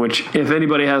tone, which if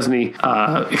anybody has any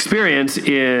experience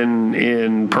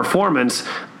in performance,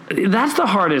 that's the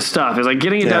hardest stuff, is like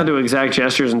getting it down to exact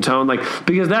gestures and tone, like,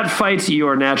 because that fights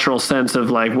your natural sense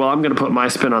of like, well, I'm going to put my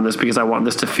spin on this because I want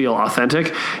this to feel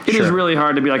authentic. It is really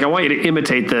hard to be like, I want you to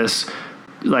imitate this,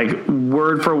 like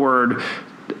word for word,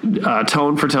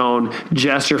 tone for tone,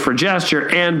 gesture for gesture,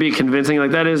 and be convincing.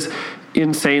 Like that is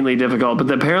insanely difficult,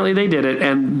 but apparently they did it,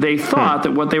 and they thought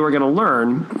that what they were going to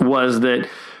learn was that,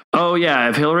 oh yeah,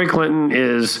 if Hillary Clinton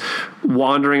is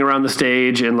wandering around the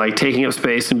stage and like taking up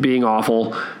space and being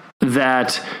awful,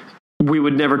 that we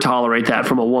would never tolerate that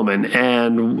from a woman.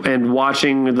 And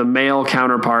watching the male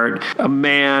counterpart, a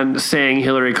man saying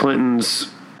Hillary Clinton's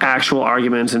actual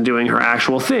arguments and doing her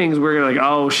actual things, we're like,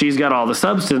 oh, she's got all the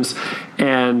substance,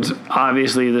 and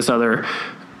obviously this other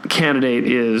candidate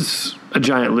is a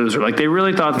giant loser. Like they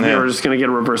really thought that they were just going to get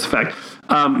a reverse effect.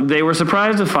 They were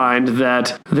surprised to find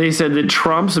that they said that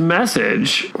Trump's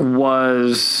message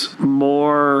was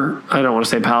more, I don't want to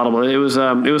say palatable. It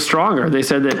was stronger. They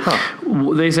said that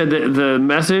the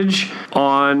message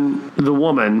on the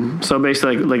woman, so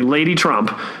basically like Lady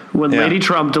Trump, when Lady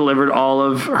Trump delivered all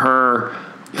of her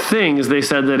things, they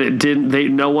said that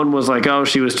no one was like, oh,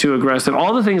 she was too aggressive.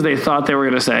 All the things they thought they were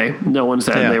going to say, no one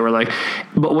said. They were like,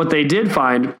 but what they did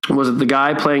find was that the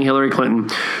guy playing Hillary Clinton,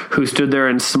 who stood there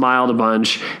and smiled a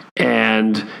bunch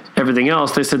and everything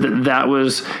else, they said that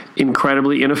was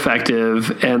incredibly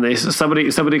ineffective. And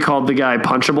somebody called the guy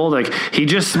punchable. Like, he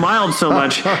just smiled so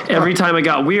much every time it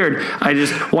got weird, I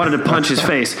just wanted to punch his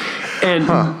face.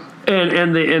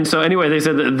 And so anyway, they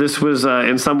said that this was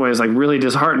in some ways like really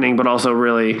disheartening, but also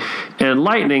really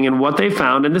enlightening. And what they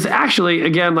found, and this actually,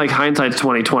 again, like hindsight's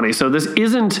 2020. So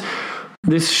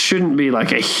this shouldn't be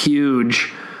like a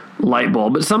huge light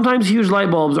bulb, but sometimes huge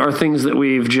light bulbs are things that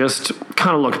we've just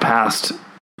kind of looked past.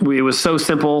 It was so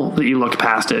simple that you looked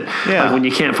past it. Yeah. Like when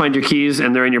you can't find your keys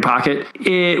and they're in your pocket.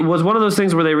 It was one of those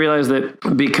things where they realized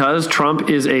that because Trump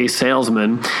is a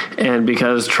salesman and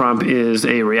because Trump is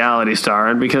a reality star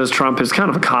and because Trump is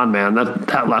kind of a con man,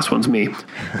 that last one's me,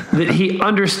 that he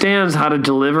understands how to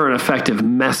deliver an effective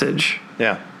message.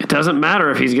 Yeah. It doesn't matter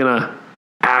if he's going to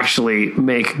actually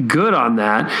make good on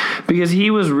that, because he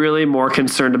was really more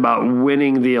concerned about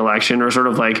winning the election or sort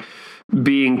of like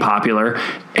being popular,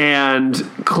 and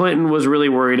Clinton was really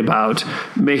worried about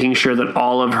making sure that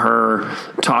all of her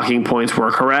talking points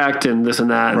were correct and this and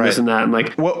that and this and that. And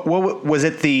like, what was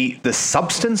it? The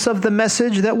substance of the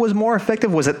message that was more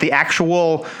effective? Was it the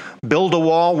actual build a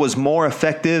wall was more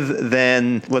effective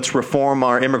than let's reform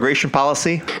our immigration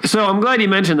policy? So I'm glad you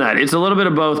mentioned that. It's a little bit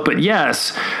of both, but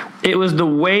yes, it was the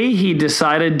way he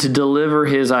decided to deliver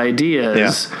his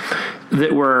ideas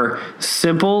that were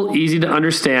simple, easy to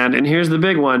understand, and here's the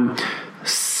big one,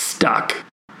 stuck.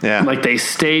 Yeah. Like they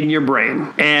stayed in your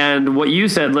brain. And what you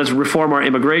said, let's reform our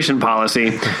immigration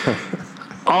policy.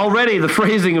 Already the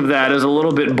phrasing of that is a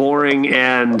little bit boring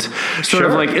and sort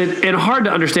of like and hard to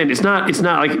understand. It's not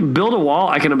like build a wall.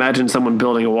 I can imagine someone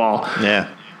building a wall. Yeah.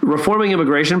 Reforming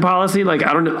immigration policy, like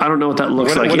I don't know what that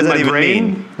looks like. What does in that my even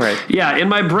brain, mean? Right. Yeah, in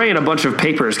my brain, a bunch of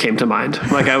papers came to mind.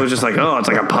 Like I was just like, oh, it's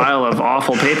like a pile of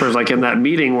awful papers, like in that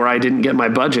meeting where I didn't get my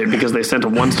budget because they sent a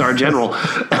 1-star general.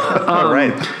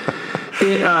 Right.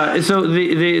 So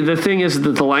the thing is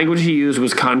that the language he used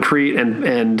was concrete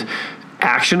and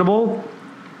actionable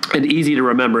and easy to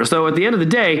remember. So at the end of the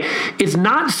day, it's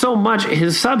not so much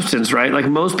his substance, right? Like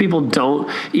most people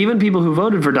don't, even people who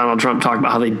voted for Donald Trump talk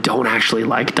about how they don't actually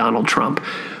like Donald Trump.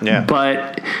 Yeah.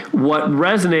 But what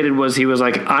resonated was he was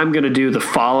like, I'm going to do the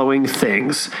following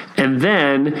things. And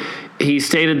then he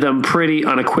stated them pretty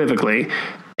unequivocally.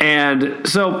 And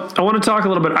so I want to talk a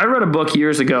little bit. I read a book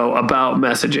years ago about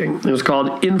messaging. It was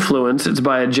called Influence. It's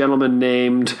by a gentleman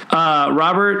named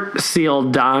Robert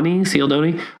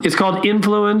Cialdini. It's called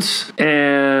Influence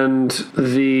and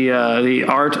the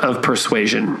Art of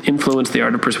Persuasion. Influence, the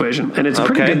Art of Persuasion. And it's a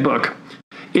pretty good book.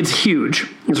 It's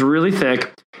huge. It's really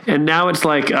thick. And now it's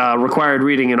like required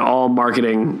reading in all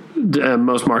marketing,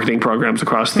 most marketing programs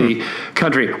across the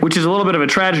country, which is a little bit of a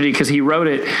tragedy because he wrote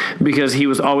it because he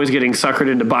was always getting suckered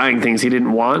into buying things he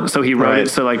didn't want. So he wrote it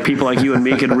so like people like you and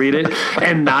me could read it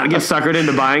and not get suckered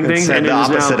into buying things. And the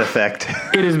opposite effect.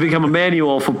 It has become a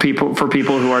manual for people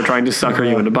who are trying to sucker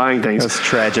you into buying things. That's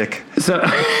tragic. So,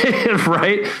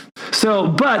 right. So,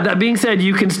 but that being said,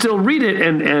 you can still read it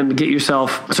and get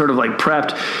yourself sort of like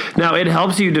prepped. Now, it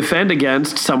helps you defend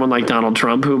against someone like Donald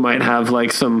Trump who might have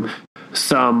like some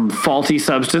faulty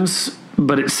substance,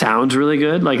 but it sounds really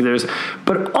good.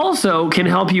 But also can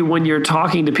help you when you're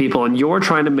talking to people and you're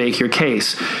trying to make your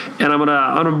case. And I'm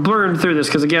gonna burn through this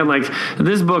because again, like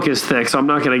this book is thick, so I'm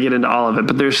not gonna get into all of it.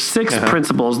 But there's 6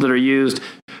 principles that are used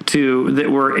that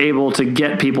were able to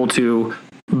get people to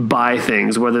buy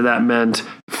things, whether that meant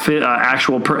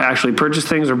actually purchase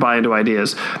things or buy into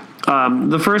ideas.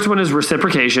 The first one is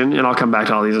reciprocation, and I'll come back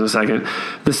to all these in a second.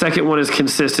 The second one is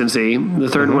consistency. The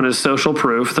third one is social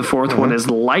proof. The fourth one is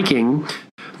liking.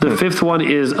 The fifth one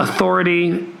is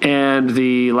authority. And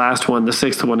the last one, the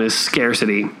sixth one, is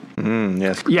scarcity.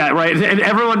 Yes. Yeah, right. And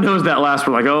everyone knows that last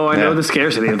one. Like, oh, I know the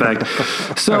scarcity effect.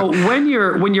 So when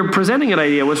you're presenting an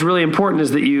idea, what's really important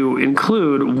is that you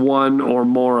include one or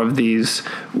more of these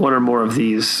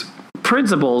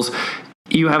principles.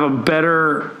 You have a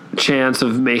better chance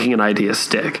of making an idea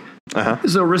stick.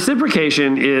 So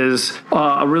reciprocation is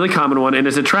a really common one, and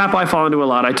it's a trap I fall into a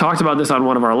lot. I talked about this on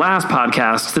one of our last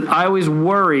podcasts, that I always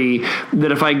worry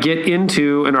that if I get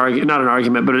into not an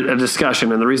argument, but a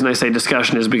discussion, and the reason I say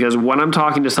discussion is because when I'm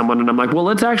talking to someone and I'm like, well,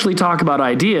 let's actually talk about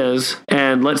ideas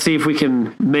and let's see if we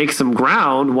can make some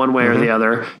ground one way or the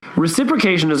other.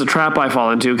 Reciprocation is a trap I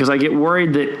fall into because I get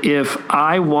worried that if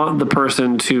I want the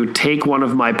person to take one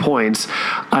of my points,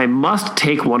 I must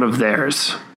take one of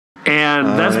theirs. And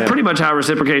that's pretty much how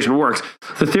reciprocation works.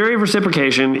 The theory of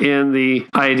reciprocation in the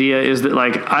idea is that,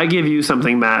 like, I give you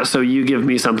something, Matt, so you give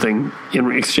me something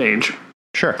in exchange.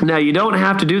 Sure. Now, you don't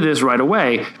have to do this right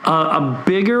away.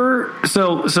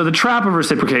 So the trap of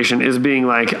reciprocation is being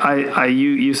like,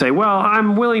 you say, well,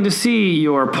 I'm willing to see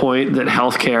your point that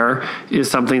healthcare is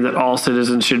something that all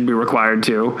citizens should be required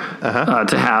to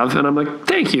have. And I'm like,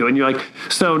 thank you. And you're like,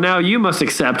 so now you must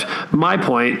accept my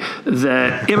point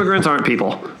that immigrants aren't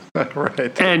people.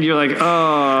 Right. And you're like, wait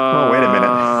a minute.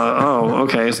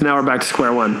 Okay. So now we're back to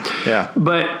square one. Yeah.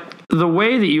 But the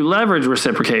way that you leverage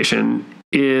reciprocation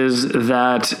is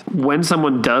that when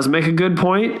someone does make a good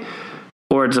point,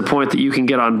 or it's a point that you can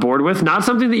get on board with, not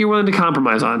something that you're willing to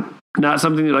compromise on, not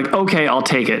something that you're like, okay, I'll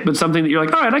take it, but something that you're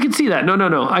like, all right, I can see that.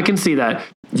 No, I can see that.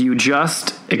 You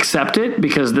just accept it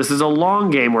because this is a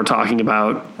long game we're talking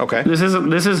about. Okay. This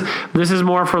is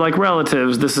more for like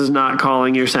relatives. This is not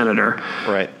calling your senator.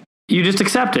 Right. You just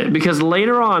accept it because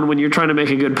later on when you're trying to make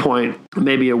a good point,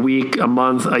 maybe a week, a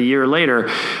month, a year later,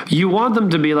 you want them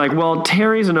to be like, well,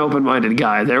 Terry's an open-minded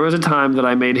guy. There was a time that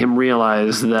I made him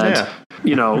realize that,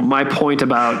 my point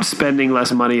about spending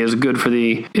less money is good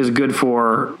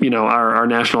for our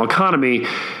national economy.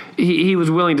 He was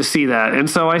willing to see that. And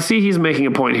so I see he's making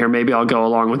a point here. Maybe I'll go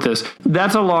along with this.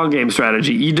 That's a long game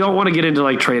strategy. You don't want to get into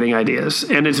like trading ideas.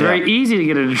 And it's very easy to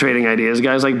get into trading ideas.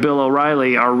 Guys like Bill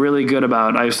O'Reilly are really good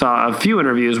about, I saw a few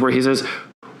interviews where he says,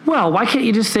 well, why can't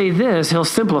you just say this? He'll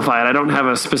simplify it. I don't have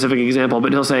a specific example,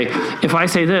 but he'll say, if I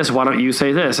say this, why don't you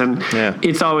say this? And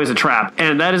it's always a trap.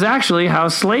 And that is actually how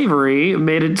slavery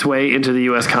made its way into the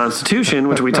U.S. Constitution,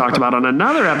 which we talked about on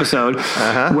another episode,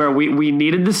 where we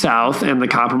needed the South, and the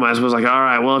compromise was like, all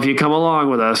right, well, if you come along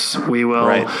with us, we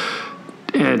will...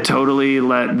 And totally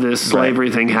let this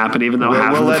slavery thing happen, even though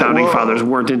half of the founding fathers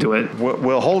weren't into it.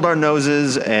 We'll hold our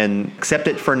noses and accept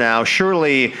it for now.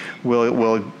 Surely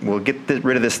we'll get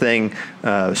rid of this thing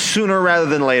sooner rather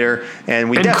than later,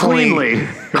 and cleanly.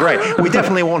 Right. We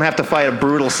definitely won't have to fight a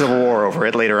brutal civil war over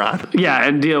it later on. Yeah,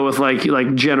 and deal with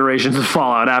like generations of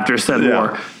fallout after said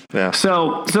war. Yeah.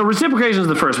 So reciprocation is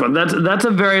the first one. That's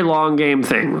a very long game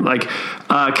thing. Like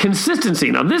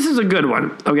consistency. Now this is a good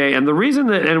one. Okay, and the reason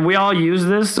that, and we all use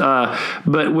this,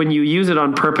 but when you use it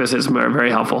on purpose, it's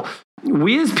very helpful.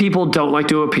 We as people don't like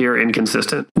to appear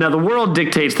inconsistent. Now, the world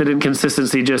dictates that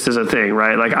inconsistency just is a thing,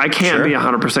 right? Like, I can't be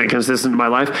 100% consistent in my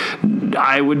life.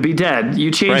 I would be dead. You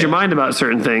change your mind about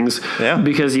certain things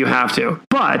because you have to.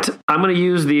 But I'm going to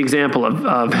use the example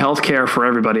of healthcare for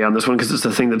everybody on this one because it's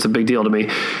the thing that's a big deal to me.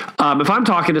 If I'm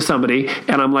talking to somebody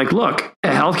and I'm like, look,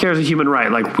 healthcare is a human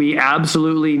right. Like, we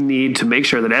absolutely need to make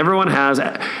sure that everyone has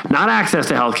not access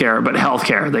to healthcare, but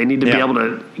healthcare. They need to be able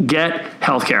to get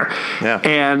healthcare. Yeah.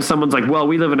 And someone's like, well,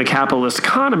 we live in a capitalist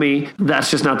economy.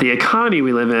 That's just not the economy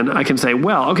we live in. I can say,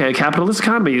 well, okay, capitalist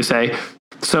economy, you say.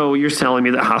 So you're telling me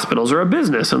that hospitals are a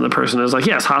business. And the person is like,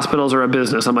 yes, hospitals are a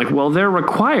business. I'm like, well, they're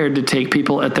required to take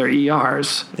people at their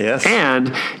ERs. Yes.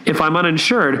 And if I'm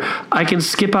uninsured, I can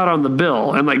skip out on the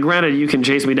bill. And like, granted, you can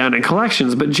chase me down in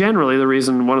collections, but generally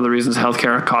one of the reasons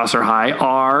healthcare costs are high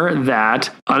are that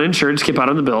uninsured skip out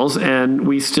on the bills and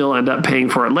we still end up paying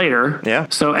for it later. Yeah.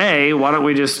 So why don't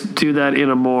we just do that in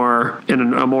a more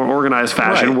organized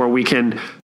fashion where we can,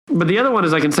 but the other one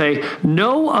is I can say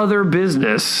no other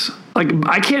business. Like,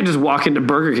 I can't just walk into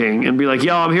Burger King and be like,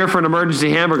 yo, I'm here for an emergency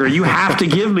hamburger. You have to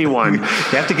give me one. You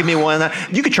have to give me one.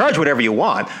 You can charge whatever you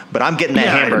want, but I'm getting that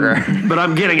hamburger. But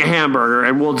I'm getting a hamburger,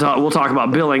 and we'll talk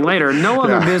about billing later. No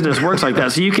other business works like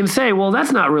that. So you can say, well,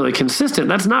 that's not really consistent.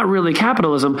 That's not really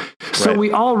capitalism. So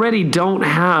we already don't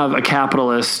have a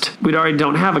capitalist. We already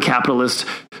don't have a capitalist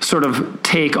sort of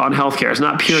take on healthcare. It's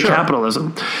not pure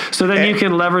capitalism. So then you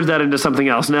can leverage that into something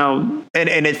else. Now,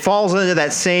 and it falls into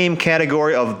that same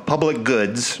category of public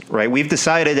goods, right? We've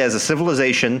decided as a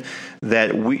civilization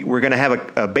that we're going to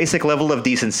have a basic level of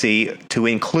decency to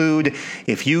include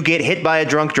if you get hit by a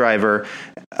drunk driver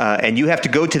and you have to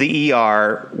go to the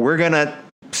ER, we're going to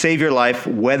save your life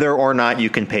whether or not you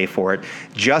can pay for it.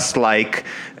 Just like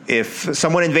if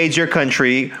someone invades your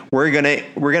country, we're going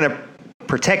to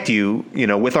protect you,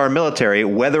 with our military,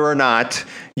 whether or not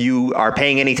you are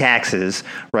paying any taxes,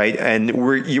 right? And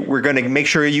we're going to make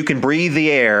sure you can breathe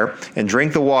the air and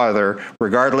drink the water,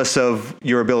 regardless of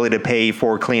your ability to pay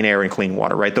for clean air and clean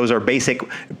water, right? Those are basic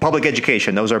public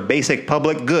education. Those are basic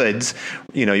public goods.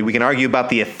 We can argue about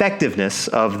the effectiveness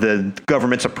of the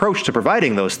government's approach to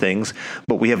providing those things,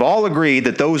 but we have all agreed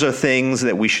that those are things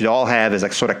that we should all have as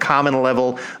a sort of common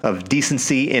level of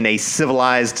decency in a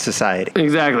civilized society.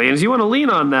 Exactly. And so you want to lean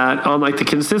on that, on like the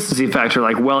consistency factor,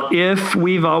 like, well, if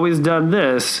we've always done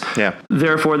this,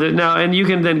 therefore that now, and you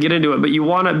can then get into it, but you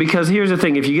want to, because here's the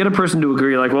thing, if you get a person to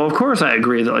agree, like, well, of course I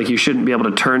agree that like you shouldn't be able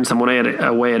to turn someone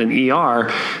away at an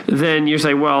ER, then you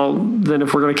say, well, then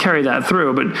if we're going to carry that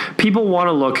through, but people want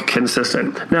to look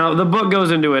consistent. Now, the book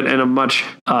goes into it in a much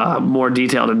more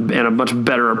detailed and a much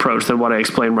better approach than what I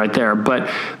explained right there.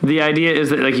 But the idea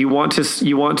is that like you want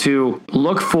to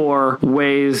look for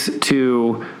ways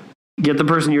to get the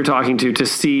person you're talking to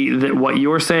see that what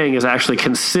you're saying is actually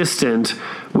consistent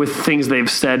with things they've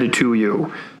said to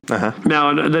you.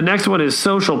 Now, the next one is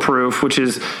social proof, which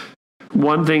is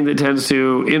one thing that tends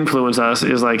to influence us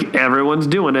is like everyone's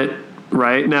doing it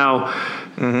right now.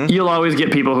 You'll always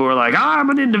get people who are like,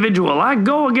 I'm an individual, I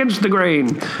go against the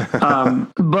grain.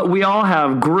 But we all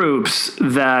have groups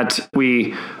that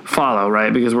we follow,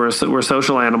 right? Because we're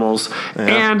social animals.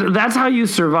 And that's how you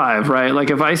survive, right? Like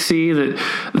if I see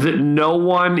that no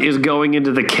one is going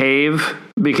into the cave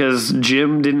because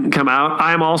Jim didn't come out,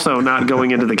 I'm also not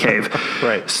going into the cave.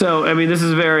 Right. So, I mean, this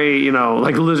is very,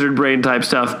 like lizard brain type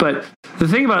stuff. But the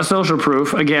thing about social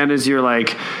proof, again, is you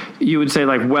would say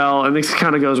like, well, and this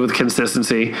kind of goes with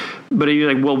consistency, but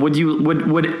you're like, well,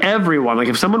 would everyone, like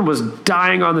if someone was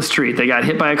dying on the street, they got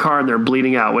hit by a car and they're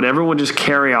bleeding out, would everyone just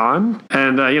carry on?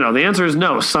 And, the answer is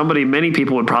no. Many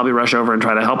people would probably rush over and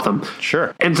try to help them.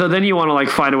 Sure. And so then you want to like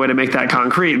find a way to make that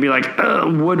concrete and be like,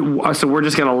 so we're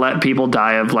just going to let people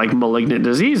die of like malignant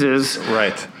diseases.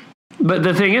 Right. But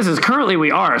the thing is currently we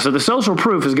are. So the social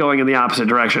proof is going in the opposite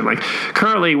direction. Like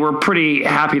currently we're pretty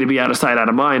happy to be out of sight, out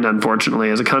of mind, unfortunately,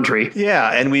 as a country.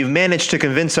 Yeah. And we've managed to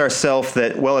convince ourselves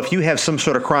that, well, if you have some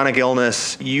sort of chronic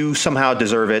illness, you somehow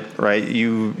deserve it, right?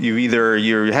 You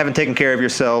haven't taken care of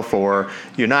yourself, or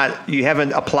you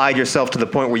haven't applied yourself to the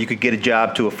point where you could get a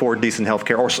job to afford decent health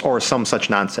care or some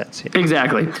such nonsense.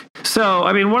 Exactly. So,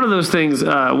 I mean, one of the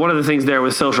things there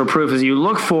with social proof is you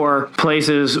look for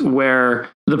places where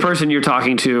the person you're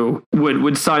talking to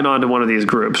would sign on to one of these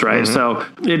groups, right? So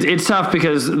it's tough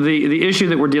because the issue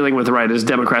that we're dealing with, right, is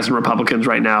Democrats and Republicans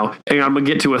right now. And I'm going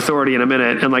to get to authority in a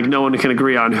minute, and like no one can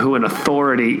agree on who an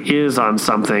authority is on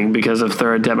something because if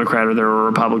they're a Democrat or they're a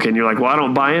Republican, you're like, well, I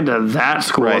don't buy into that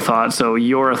school of thought, so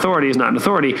your authority is not an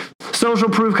authority. Social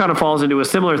proof kind of falls into a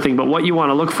similar thing, but what you want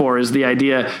to look for is the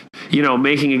idea,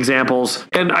 making examples.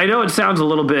 And I know it sounds a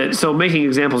little bit, so making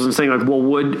examples and saying like, well,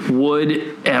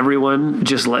 would everyone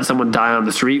just let someone die on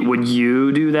the street? Would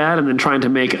you do that? And then trying to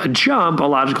make a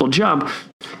logical jump.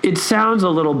 It sounds a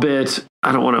little bit,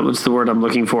 I don't want to, what's the word I'm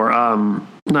looking for?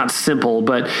 Not simple,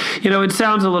 but it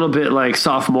sounds a little bit like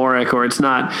sophomoric, or it's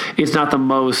not the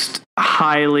most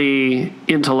highly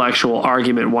intellectual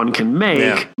argument one can make.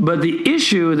 Yeah. But the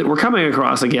issue that we're coming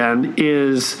across again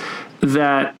is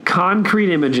that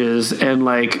concrete images and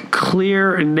like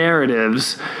clear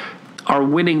narratives are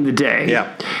winning the day.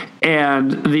 Yeah.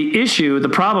 And the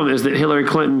problem is that Hillary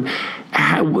Clinton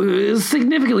is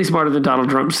significantly smarter than Donald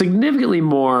Trump, significantly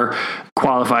more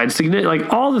qualified,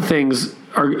 like all the things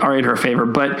are in her favor,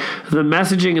 but the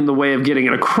messaging and the way of getting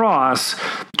it across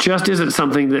just isn't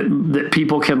something that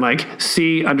people can like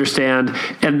see, understand,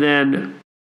 and then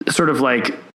sort of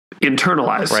like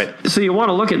internalize. Right. So you want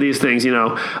to look at these things,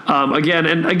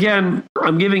 again,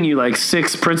 I'm giving you like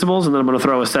 6 principles, and then I'm going to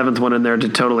throw a 7th one in there to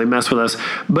totally mess with us.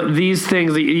 But these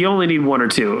things, you only need 1 or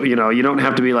 2. You don't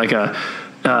have to be like a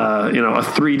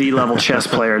 3D level chess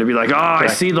player to be like, I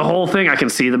see the whole thing. I can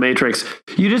see the matrix.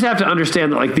 You just have to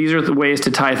understand that like these are the ways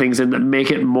to tie things in that make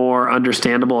it more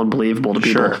understandable and believable to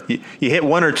people. Sure. You hit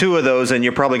 1 or 2 of those and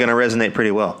you're probably going to resonate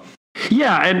pretty well.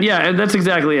 Yeah, and that's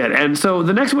exactly it. And so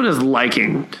the next one is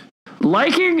liking.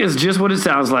 Liking is just what it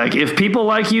sounds like. If people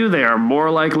like you, they are more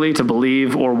likely to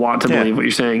believe or want to believe what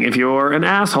you're saying. If you're an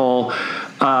asshole,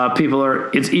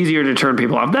 it's easier to turn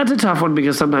people off. That's a tough one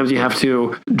because sometimes you have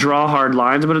to draw hard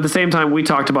lines. But at the same time, we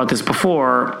talked about this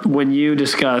before when you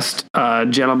discussed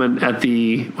gentlemen at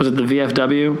the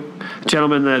VFW?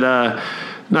 Gentlemen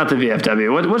Not the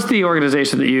VFW. What's the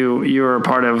organization that you're a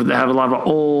part of that have a lot of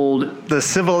old... The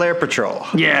Civil Air Patrol.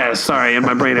 Yeah, sorry. In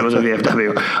my brain, it was a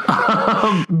VFW.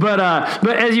 But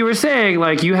as you were saying,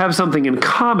 like, you have something in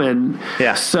common.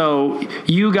 Yeah. So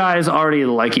you guys already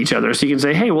like each other. So you can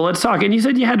say, hey, well, let's talk. And you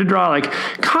said you had to draw, like,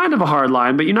 kind of a hard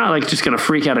line, but you're not, like, just going to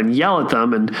freak out and yell at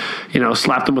them and,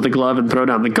 slap them with a glove and throw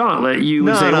down the gauntlet. You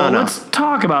would say, let's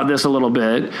talk about this a little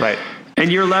bit. Right.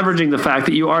 And you're leveraging the fact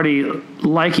that you already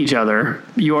like each other.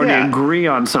 You already agree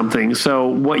on something. So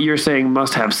what you're saying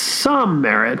must have some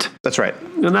merit. That's right.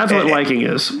 And that's what liking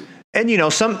is.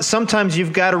 And, sometimes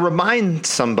you've got to remind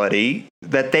somebody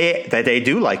that they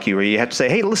do like you, or you have to say,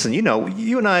 hey, listen,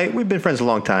 you and I, we've been friends a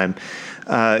long time.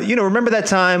 Remember that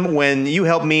time when you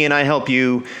helped me and I helped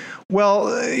you? Well,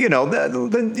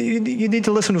 then you need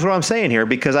to listen to what I'm saying here,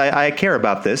 because I care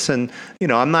about this. And,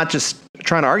 I'm not just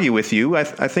trying to argue with you. I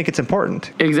think it's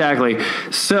important. Exactly.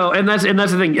 So, and that's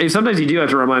the thing. Sometimes you do have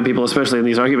to remind people, especially in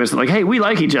these arguments, like, hey, we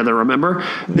like each other, remember?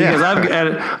 Because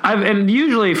and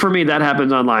usually for me, that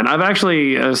happens online. I've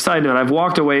actually, a side note, I've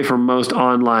walked away from most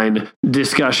online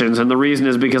discussions. And the reason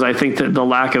is because I think that the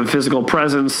lack of physical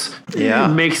presence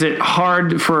makes it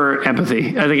hard for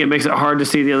empathy. I think it makes it hard to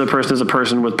see the other person as a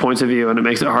person with points of view, and it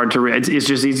makes it hard to read. It's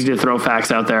just easy to throw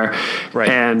facts out there. Right.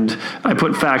 And I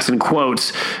put facts in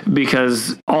quotes because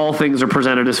all things are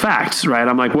presented as facts, right?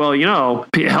 I'm like, well,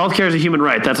 healthcare is a human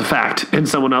right. That's a fact. And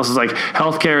someone else is like,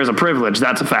 healthcare is a privilege.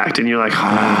 That's a fact. And you're like,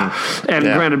 And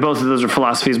granted, both of those are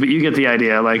philosophies, but you get the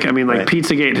idea. Like,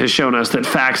 Pizzagate has shown us that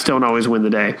facts don't always win the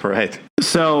day. Right.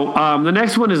 So the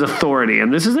next one is authority.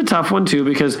 And this is a tough one too,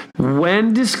 because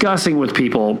when discussing with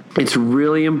people, it's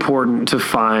really important to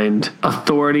find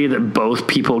authority that both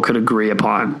people could agree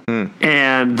upon.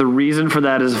 And the reason for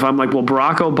that is if I'm like, well,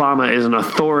 Barack Obama is an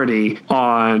authority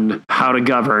on how to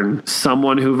govern.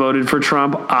 Someone who voted for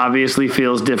Trump obviously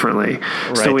feels differently.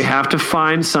 Right. So we have to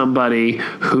find somebody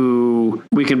who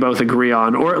we can both agree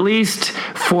on, or at least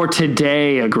for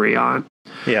today agree on.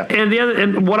 Yeah.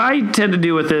 And what I tend to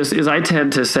do with this is I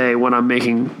tend to say when I'm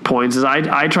making points is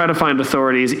I try to find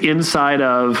authorities inside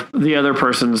of the other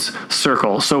person's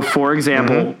circle. So, for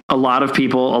example, a lot of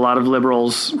people, a lot of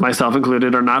liberals, myself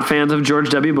included, are not fans of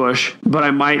George W. Bush. But I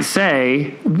might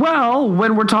say, well,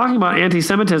 when we're talking about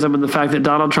anti-Semitism and the fact that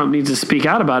Donald Trump needs to speak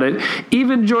out about it,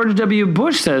 even George W.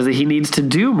 Bush says that he needs to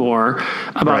do more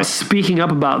about speaking up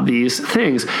about these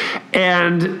things.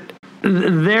 And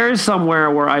there's somewhere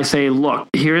where I say, look,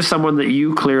 here's someone that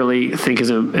you clearly think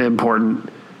is important,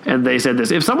 and they said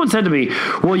this. If someone said to me,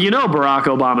 well, Barack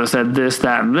Obama said this,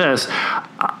 that, and this,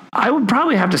 I would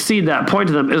probably have to cede that point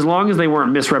to them as long as they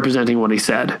weren't misrepresenting what he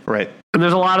said. Right. And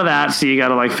there's a lot of that, so you got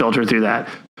to filter through that.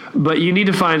 But you need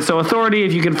to find authority.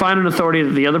 If you can find an authority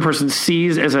that the other person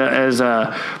sees as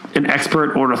an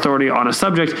expert or an authority on a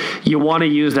subject, you want to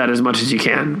use that as much as you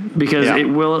can, because it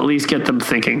will at least get them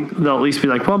thinking. They'll at least be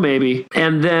like, well, maybe.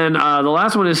 And then the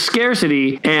last one is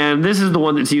scarcity, and this is the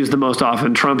one that's used the most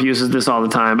often. Trump uses this all the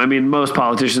time. I mean, most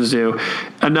politicians do.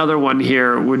 Another one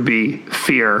here would be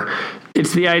fear.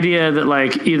 It's the idea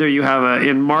that either you have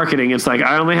in marketing, it's like,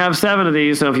 I only have 7 of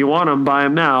these, so if you want them, buy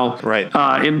them now. Right.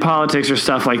 In politics or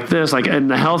stuff like this, like in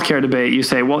the healthcare debate, you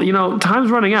say, well, time's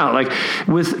running out.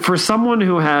 For someone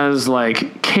who has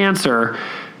cancer,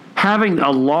 having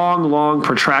a long,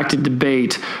 protracted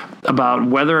debate about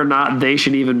whether or not they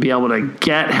should even be able to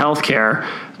get healthcare,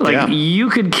 you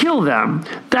could kill them.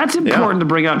 That's important to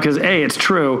bring up because it's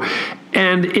true.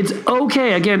 And it's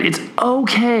okay, again, it's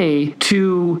okay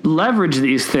to leverage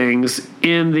these things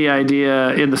in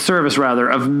the service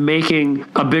of making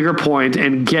a bigger point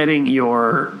and getting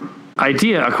your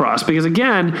idea across. Because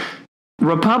again,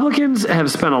 Republicans have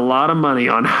spent a lot of money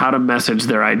on how to message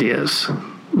their ideas.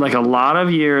 A lot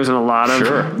of years and a lot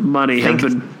of money have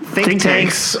been think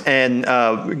tanks and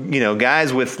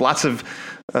guys with lots of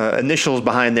initials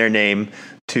behind their name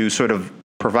to sort of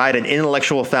provide an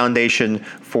intellectual foundation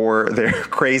for their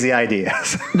crazy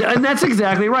ideas. And that's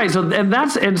exactly right. So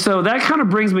that kind of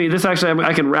brings me. This actually,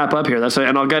 I can wrap up here.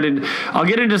 And I'll get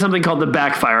into something called the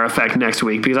backfire effect next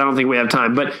week because I don't think we have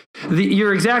time. But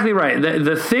you're exactly right.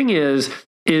 The thing is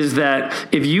that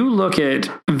if you look at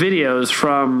videos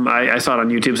from, I saw it on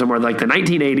YouTube somewhere, the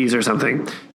 1980s or something.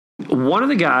 One of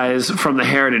the guys from the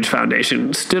Heritage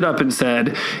Foundation stood up and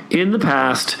said, in the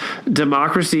past,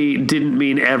 democracy didn't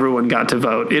mean everyone got to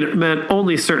vote. It meant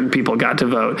only certain people got to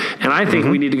vote. And I think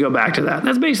we need to go back to that.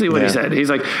 That's basically what he said. He's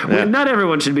like, well, not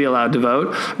everyone should be allowed to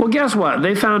vote. Well, guess what?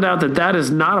 They found out that is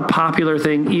not a popular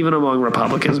thing even among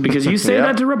Republicans, because you say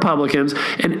that to Republicans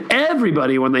and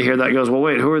everybody, when they hear that, goes, well,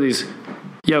 wait, who are these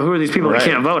people that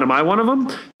can't vote? Am I one of them?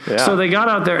 Yeah. So they got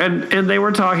out there and they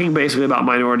were talking basically about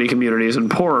minority communities and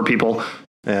poorer people.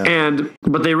 Yeah.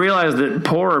 But they realized that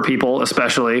poorer people,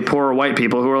 especially poorer white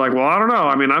people who are like, well, I don't know.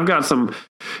 I mean, I've got some,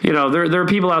 there are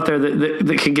people out there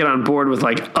that can get on board with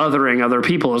like othering other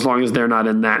people as long as they're not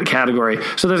in that category.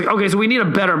 So there's, okay, so we need a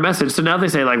better message. So now they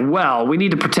say like, well, we need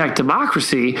to protect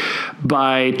democracy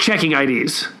by checking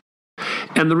IDs.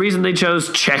 And the reason they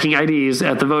chose checking IDs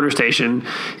at the voter station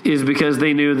is because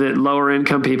they knew that lower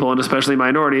income people, and especially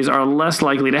minorities, are less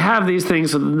likely to have these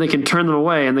things, so that they can turn them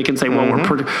away and they can say, well,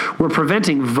 we're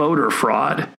preventing voter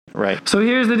fraud. Right. So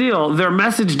here's the deal. Their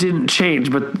message didn't change,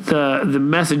 but the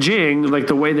messaging, like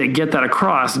the way they get that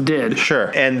across, did. Sure.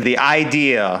 And the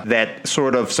idea that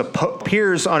sort of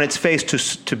appears on its face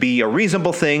to be a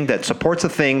reasonable thing that supports a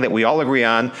thing that we all agree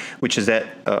on, which is that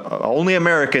only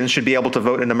Americans should be able to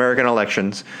vote in American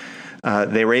elections.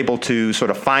 They were able to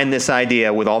sort of find this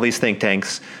idea with all these think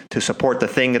tanks to support the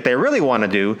thing that they really want to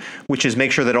do, which is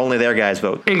make sure that only their guys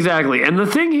vote. Exactly. And the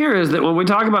thing here is that when we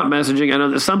talk about messaging, I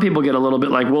know that some people get a little bit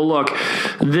like, well, look,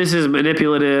 this is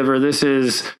manipulative or this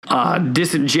is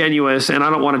disingenuous and I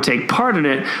don't want to take part in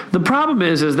it. The problem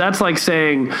is that's like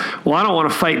saying, well, I don't want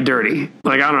to fight dirty.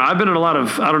 Like, I don't know. I've been in a lot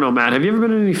of, I don't know, Matt, have you ever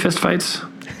been in any fist fights?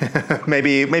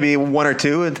 maybe one or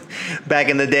two back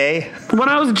in the day. When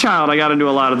I was a child, I got into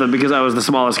a lot of them because I was the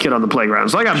smallest kid on the playground.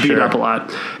 So I got beat up a lot.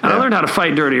 And I learned how to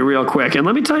fight dirty real quick. And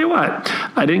let me tell you what,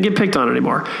 I didn't get picked on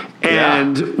anymore.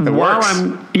 And while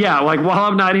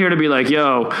I'm not here to be like,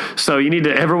 yo, so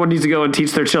everyone needs to go and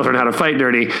teach their children how to fight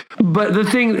dirty. But the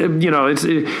thing, it's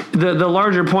the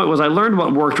larger point was I learned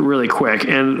what worked really quick.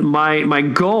 And my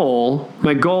goal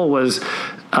was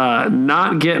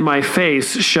not get my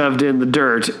face shoved in the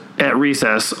dirt at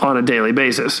recess on a daily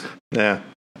basis. Yeah.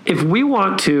 If we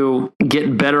want to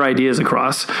get better ideas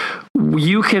across,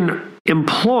 you can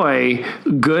employ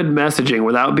good messaging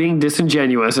without being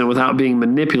disingenuous and without being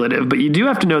manipulative. But you do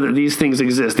have to know that these things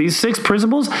exist. These 6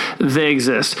 principles, they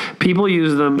exist. People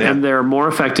use them and they're more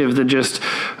effective than just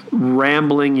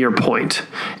rambling your point.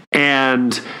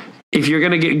 And if you're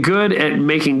going to get good at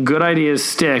making good ideas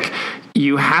stick,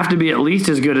 you have to be at least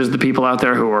as good as the people out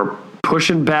there who are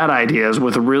pushing bad ideas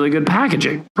with really good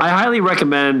packaging. I highly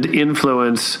recommend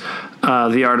Influence,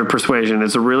 The Art of Persuasion.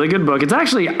 It's a really good book. It's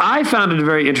actually, I found it a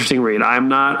very interesting read. I'm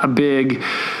not a big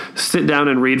sit down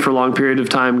and read for a long period of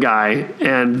time guy,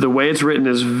 and the way it's written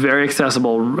is very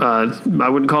accessible. I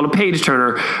wouldn't call it a page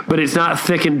turner, but it's not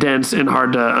thick and dense and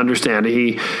hard to understand.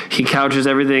 He couches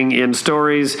everything in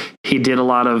stories. He did a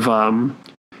lot of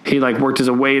he worked as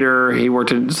a waiter. He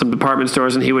worked in some department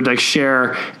stores, and he would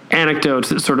share anecdotes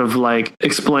that sort of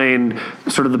explain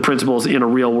sort of the principles in a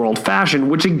real world fashion,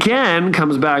 which again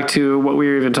comes back to what we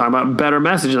were even talking about, better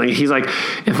messaging. He's like,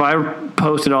 if I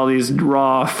posted all these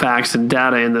raw facts and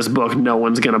data in this book, no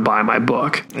one's going to buy my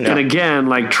book. Yeah. And again,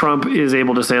 Trump is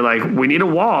able to say we need a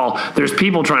wall. There's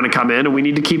people trying to come in and we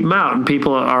need to keep them out. And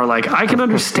people are like, I can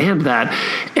understand that.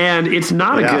 And it's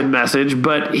not a good message,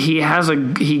 but he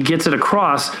gets it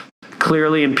across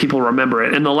clearly and people remember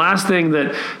it. And the last thing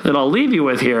that I'll leave you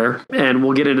with here, and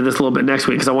we'll get into this a little bit next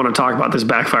week because I want to talk about this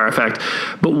backfire effect,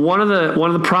 but one of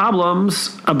the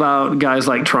problems about guys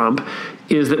like Trump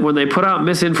is that when they put out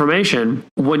misinformation,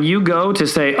 when you go to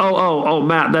say, oh,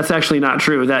 Matt, that's actually not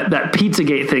true. That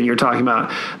Pizzagate thing you're talking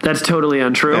about, that's totally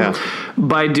untrue. Yeah.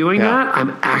 By doing that,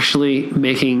 I'm actually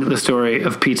making the story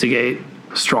of Pizzagate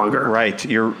stronger. Right.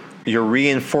 You're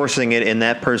reinforcing it in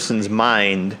that person's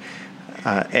mind.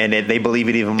 And they believe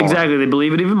it even more. Exactly. They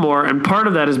believe it even more. And part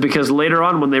of that is because later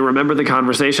on when they remember the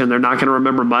conversation, they're not going to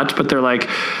remember much, but they're like,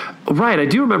 right, I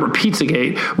do remember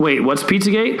Pizzagate. Wait, what's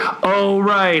Pizzagate? Oh,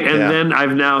 right. And then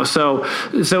I've now... So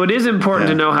it is important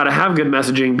to know how to have good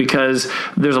messaging because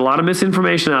there's a lot of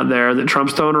misinformation out there that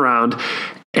Trump's throwing around.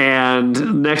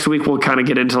 And next week we'll kind of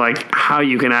get into how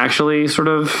you can actually sort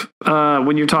of,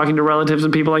 when you're talking to relatives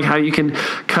and people, how you can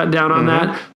cut down on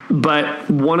that. But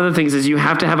one of the things is you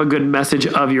have to have a good message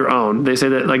of your own. They say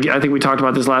that, I think we talked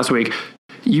about this last week,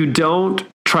 you don't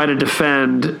try to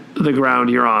defend the ground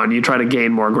you're on. You try to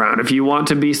gain more ground. If you want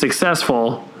to be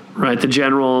successful, right, the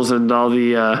generals and all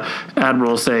the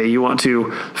admirals say you want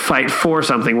to fight for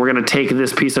something. We're going to take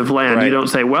this piece of land. Right. You don't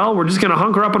say, well, we're just going to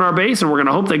hunker up on our base and we're going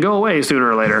to hope they go away sooner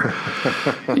or later.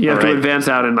 You have to advance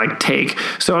out and take.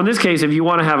 So in this case, if you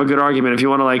want to have a good argument, if you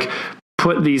want to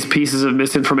put these pieces of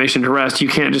misinformation to rest, you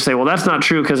can't just say, well, that's not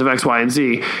true because of X, Y, and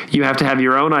Z. You have to have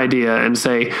your own idea and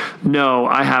say, no,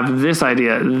 I have this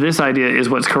idea. This idea is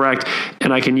what's correct,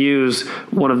 and I can use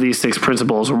one of these 6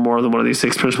 principles or more than one of these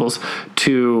 6 principles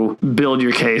to build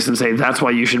your case and say, that's why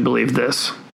you should believe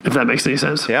this, if that makes any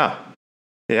sense. Yeah.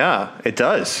 Yeah, it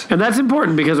does. And that's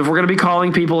important because if we're going to be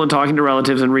calling people and talking to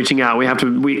relatives and reaching out, we have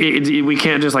to. We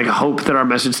can't just like hope that our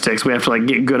message sticks. We have to like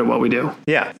get good at what we do.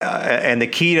 Yeah, and the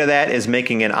key to that is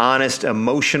making an honest,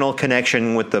 emotional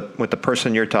connection with the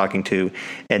person you're talking to,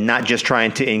 and not just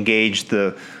trying to engage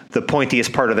the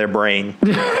pointiest part of their brain.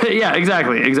 Yeah,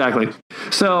 exactly.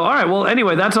 So, all right. Well,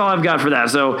 anyway, that's all I've got for that.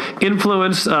 So,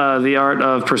 Influence, the Art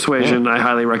of Persuasion. I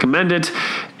highly recommend it.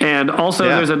 And also,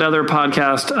 there's another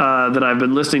podcast that I've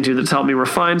been listening to that's helped me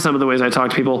refine some of the ways I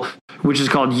talk to people, which is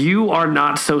called You Are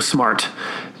Not So Smart.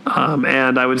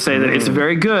 And I would say that it's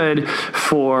very good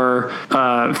for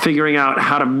figuring out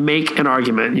how to make an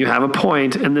argument. You have a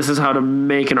point, and this is how to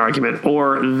make an argument,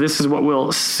 or this is what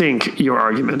will sink your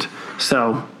argument.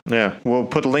 So, yeah, we'll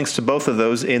put links to both of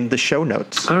those in the show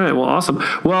notes. All right, well, awesome.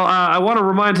 Well, I want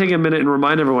to take a minute and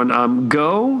remind everyone,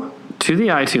 go to the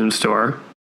iTunes store,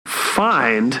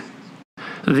 find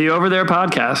the Over There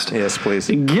podcast. Yes, please.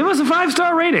 Give us a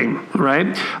 5-star rating,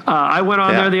 right? I went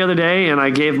on there the other day and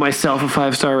I gave myself a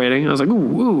 5-star rating. I was like,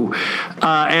 ooh.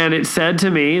 And it said to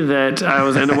me that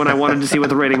and when I wanted to see what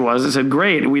the rating was, it said,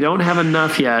 great, we don't have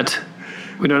enough yet.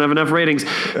 We don't have enough ratings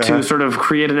to sort of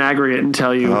create an aggregate and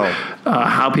tell you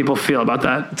how people feel about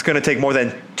that. It's going to take more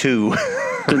than 2.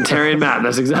 Than Terry and Matt.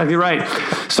 That's exactly right.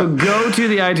 So go to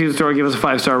the iTunes store, give us a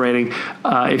 5-star rating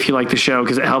if you like the show,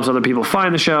 because it helps other people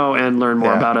find the show and learn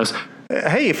more about us.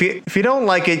 Hey, if you don't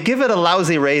like it, give it a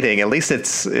lousy rating. At least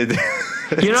it's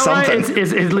you know something. What?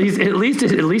 It's at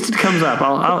least it comes up.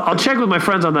 I'll check with my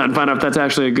friends on that and find out if that's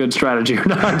actually a good strategy or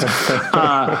not.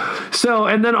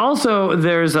 And then also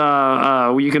there's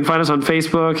you can find us on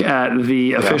Facebook at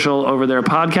the official Over There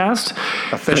podcast.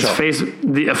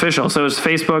 The official. So it's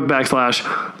Facebook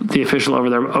 / the official Over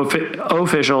There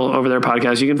official Over There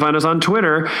podcast. You can find us on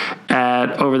Twitter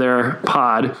at Over There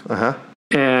Pod.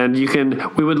 And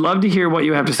we would love to hear what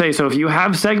you have to say. So if you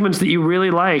have segments that you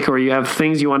really like, or you have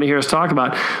things you want to hear us talk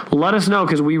about, let us know,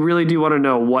 because we really do want to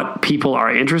know what people are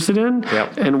interested in,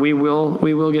 and we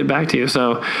will get back to you.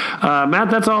 So, Matt,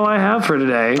 that's all I have for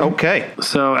today. Okay.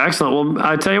 So excellent. Well,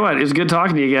 I tell you what, it's good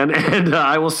talking to you again, and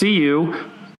I will see you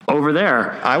over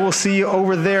there. I will see you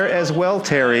over there as well,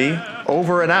 Terry.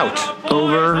 Over and out.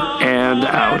 Over and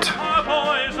out.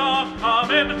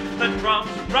 The drums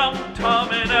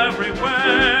rum-tumming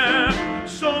everywhere.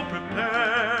 So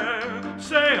prepare,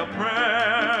 say a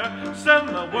prayer. Send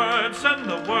the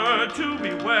word to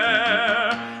beware.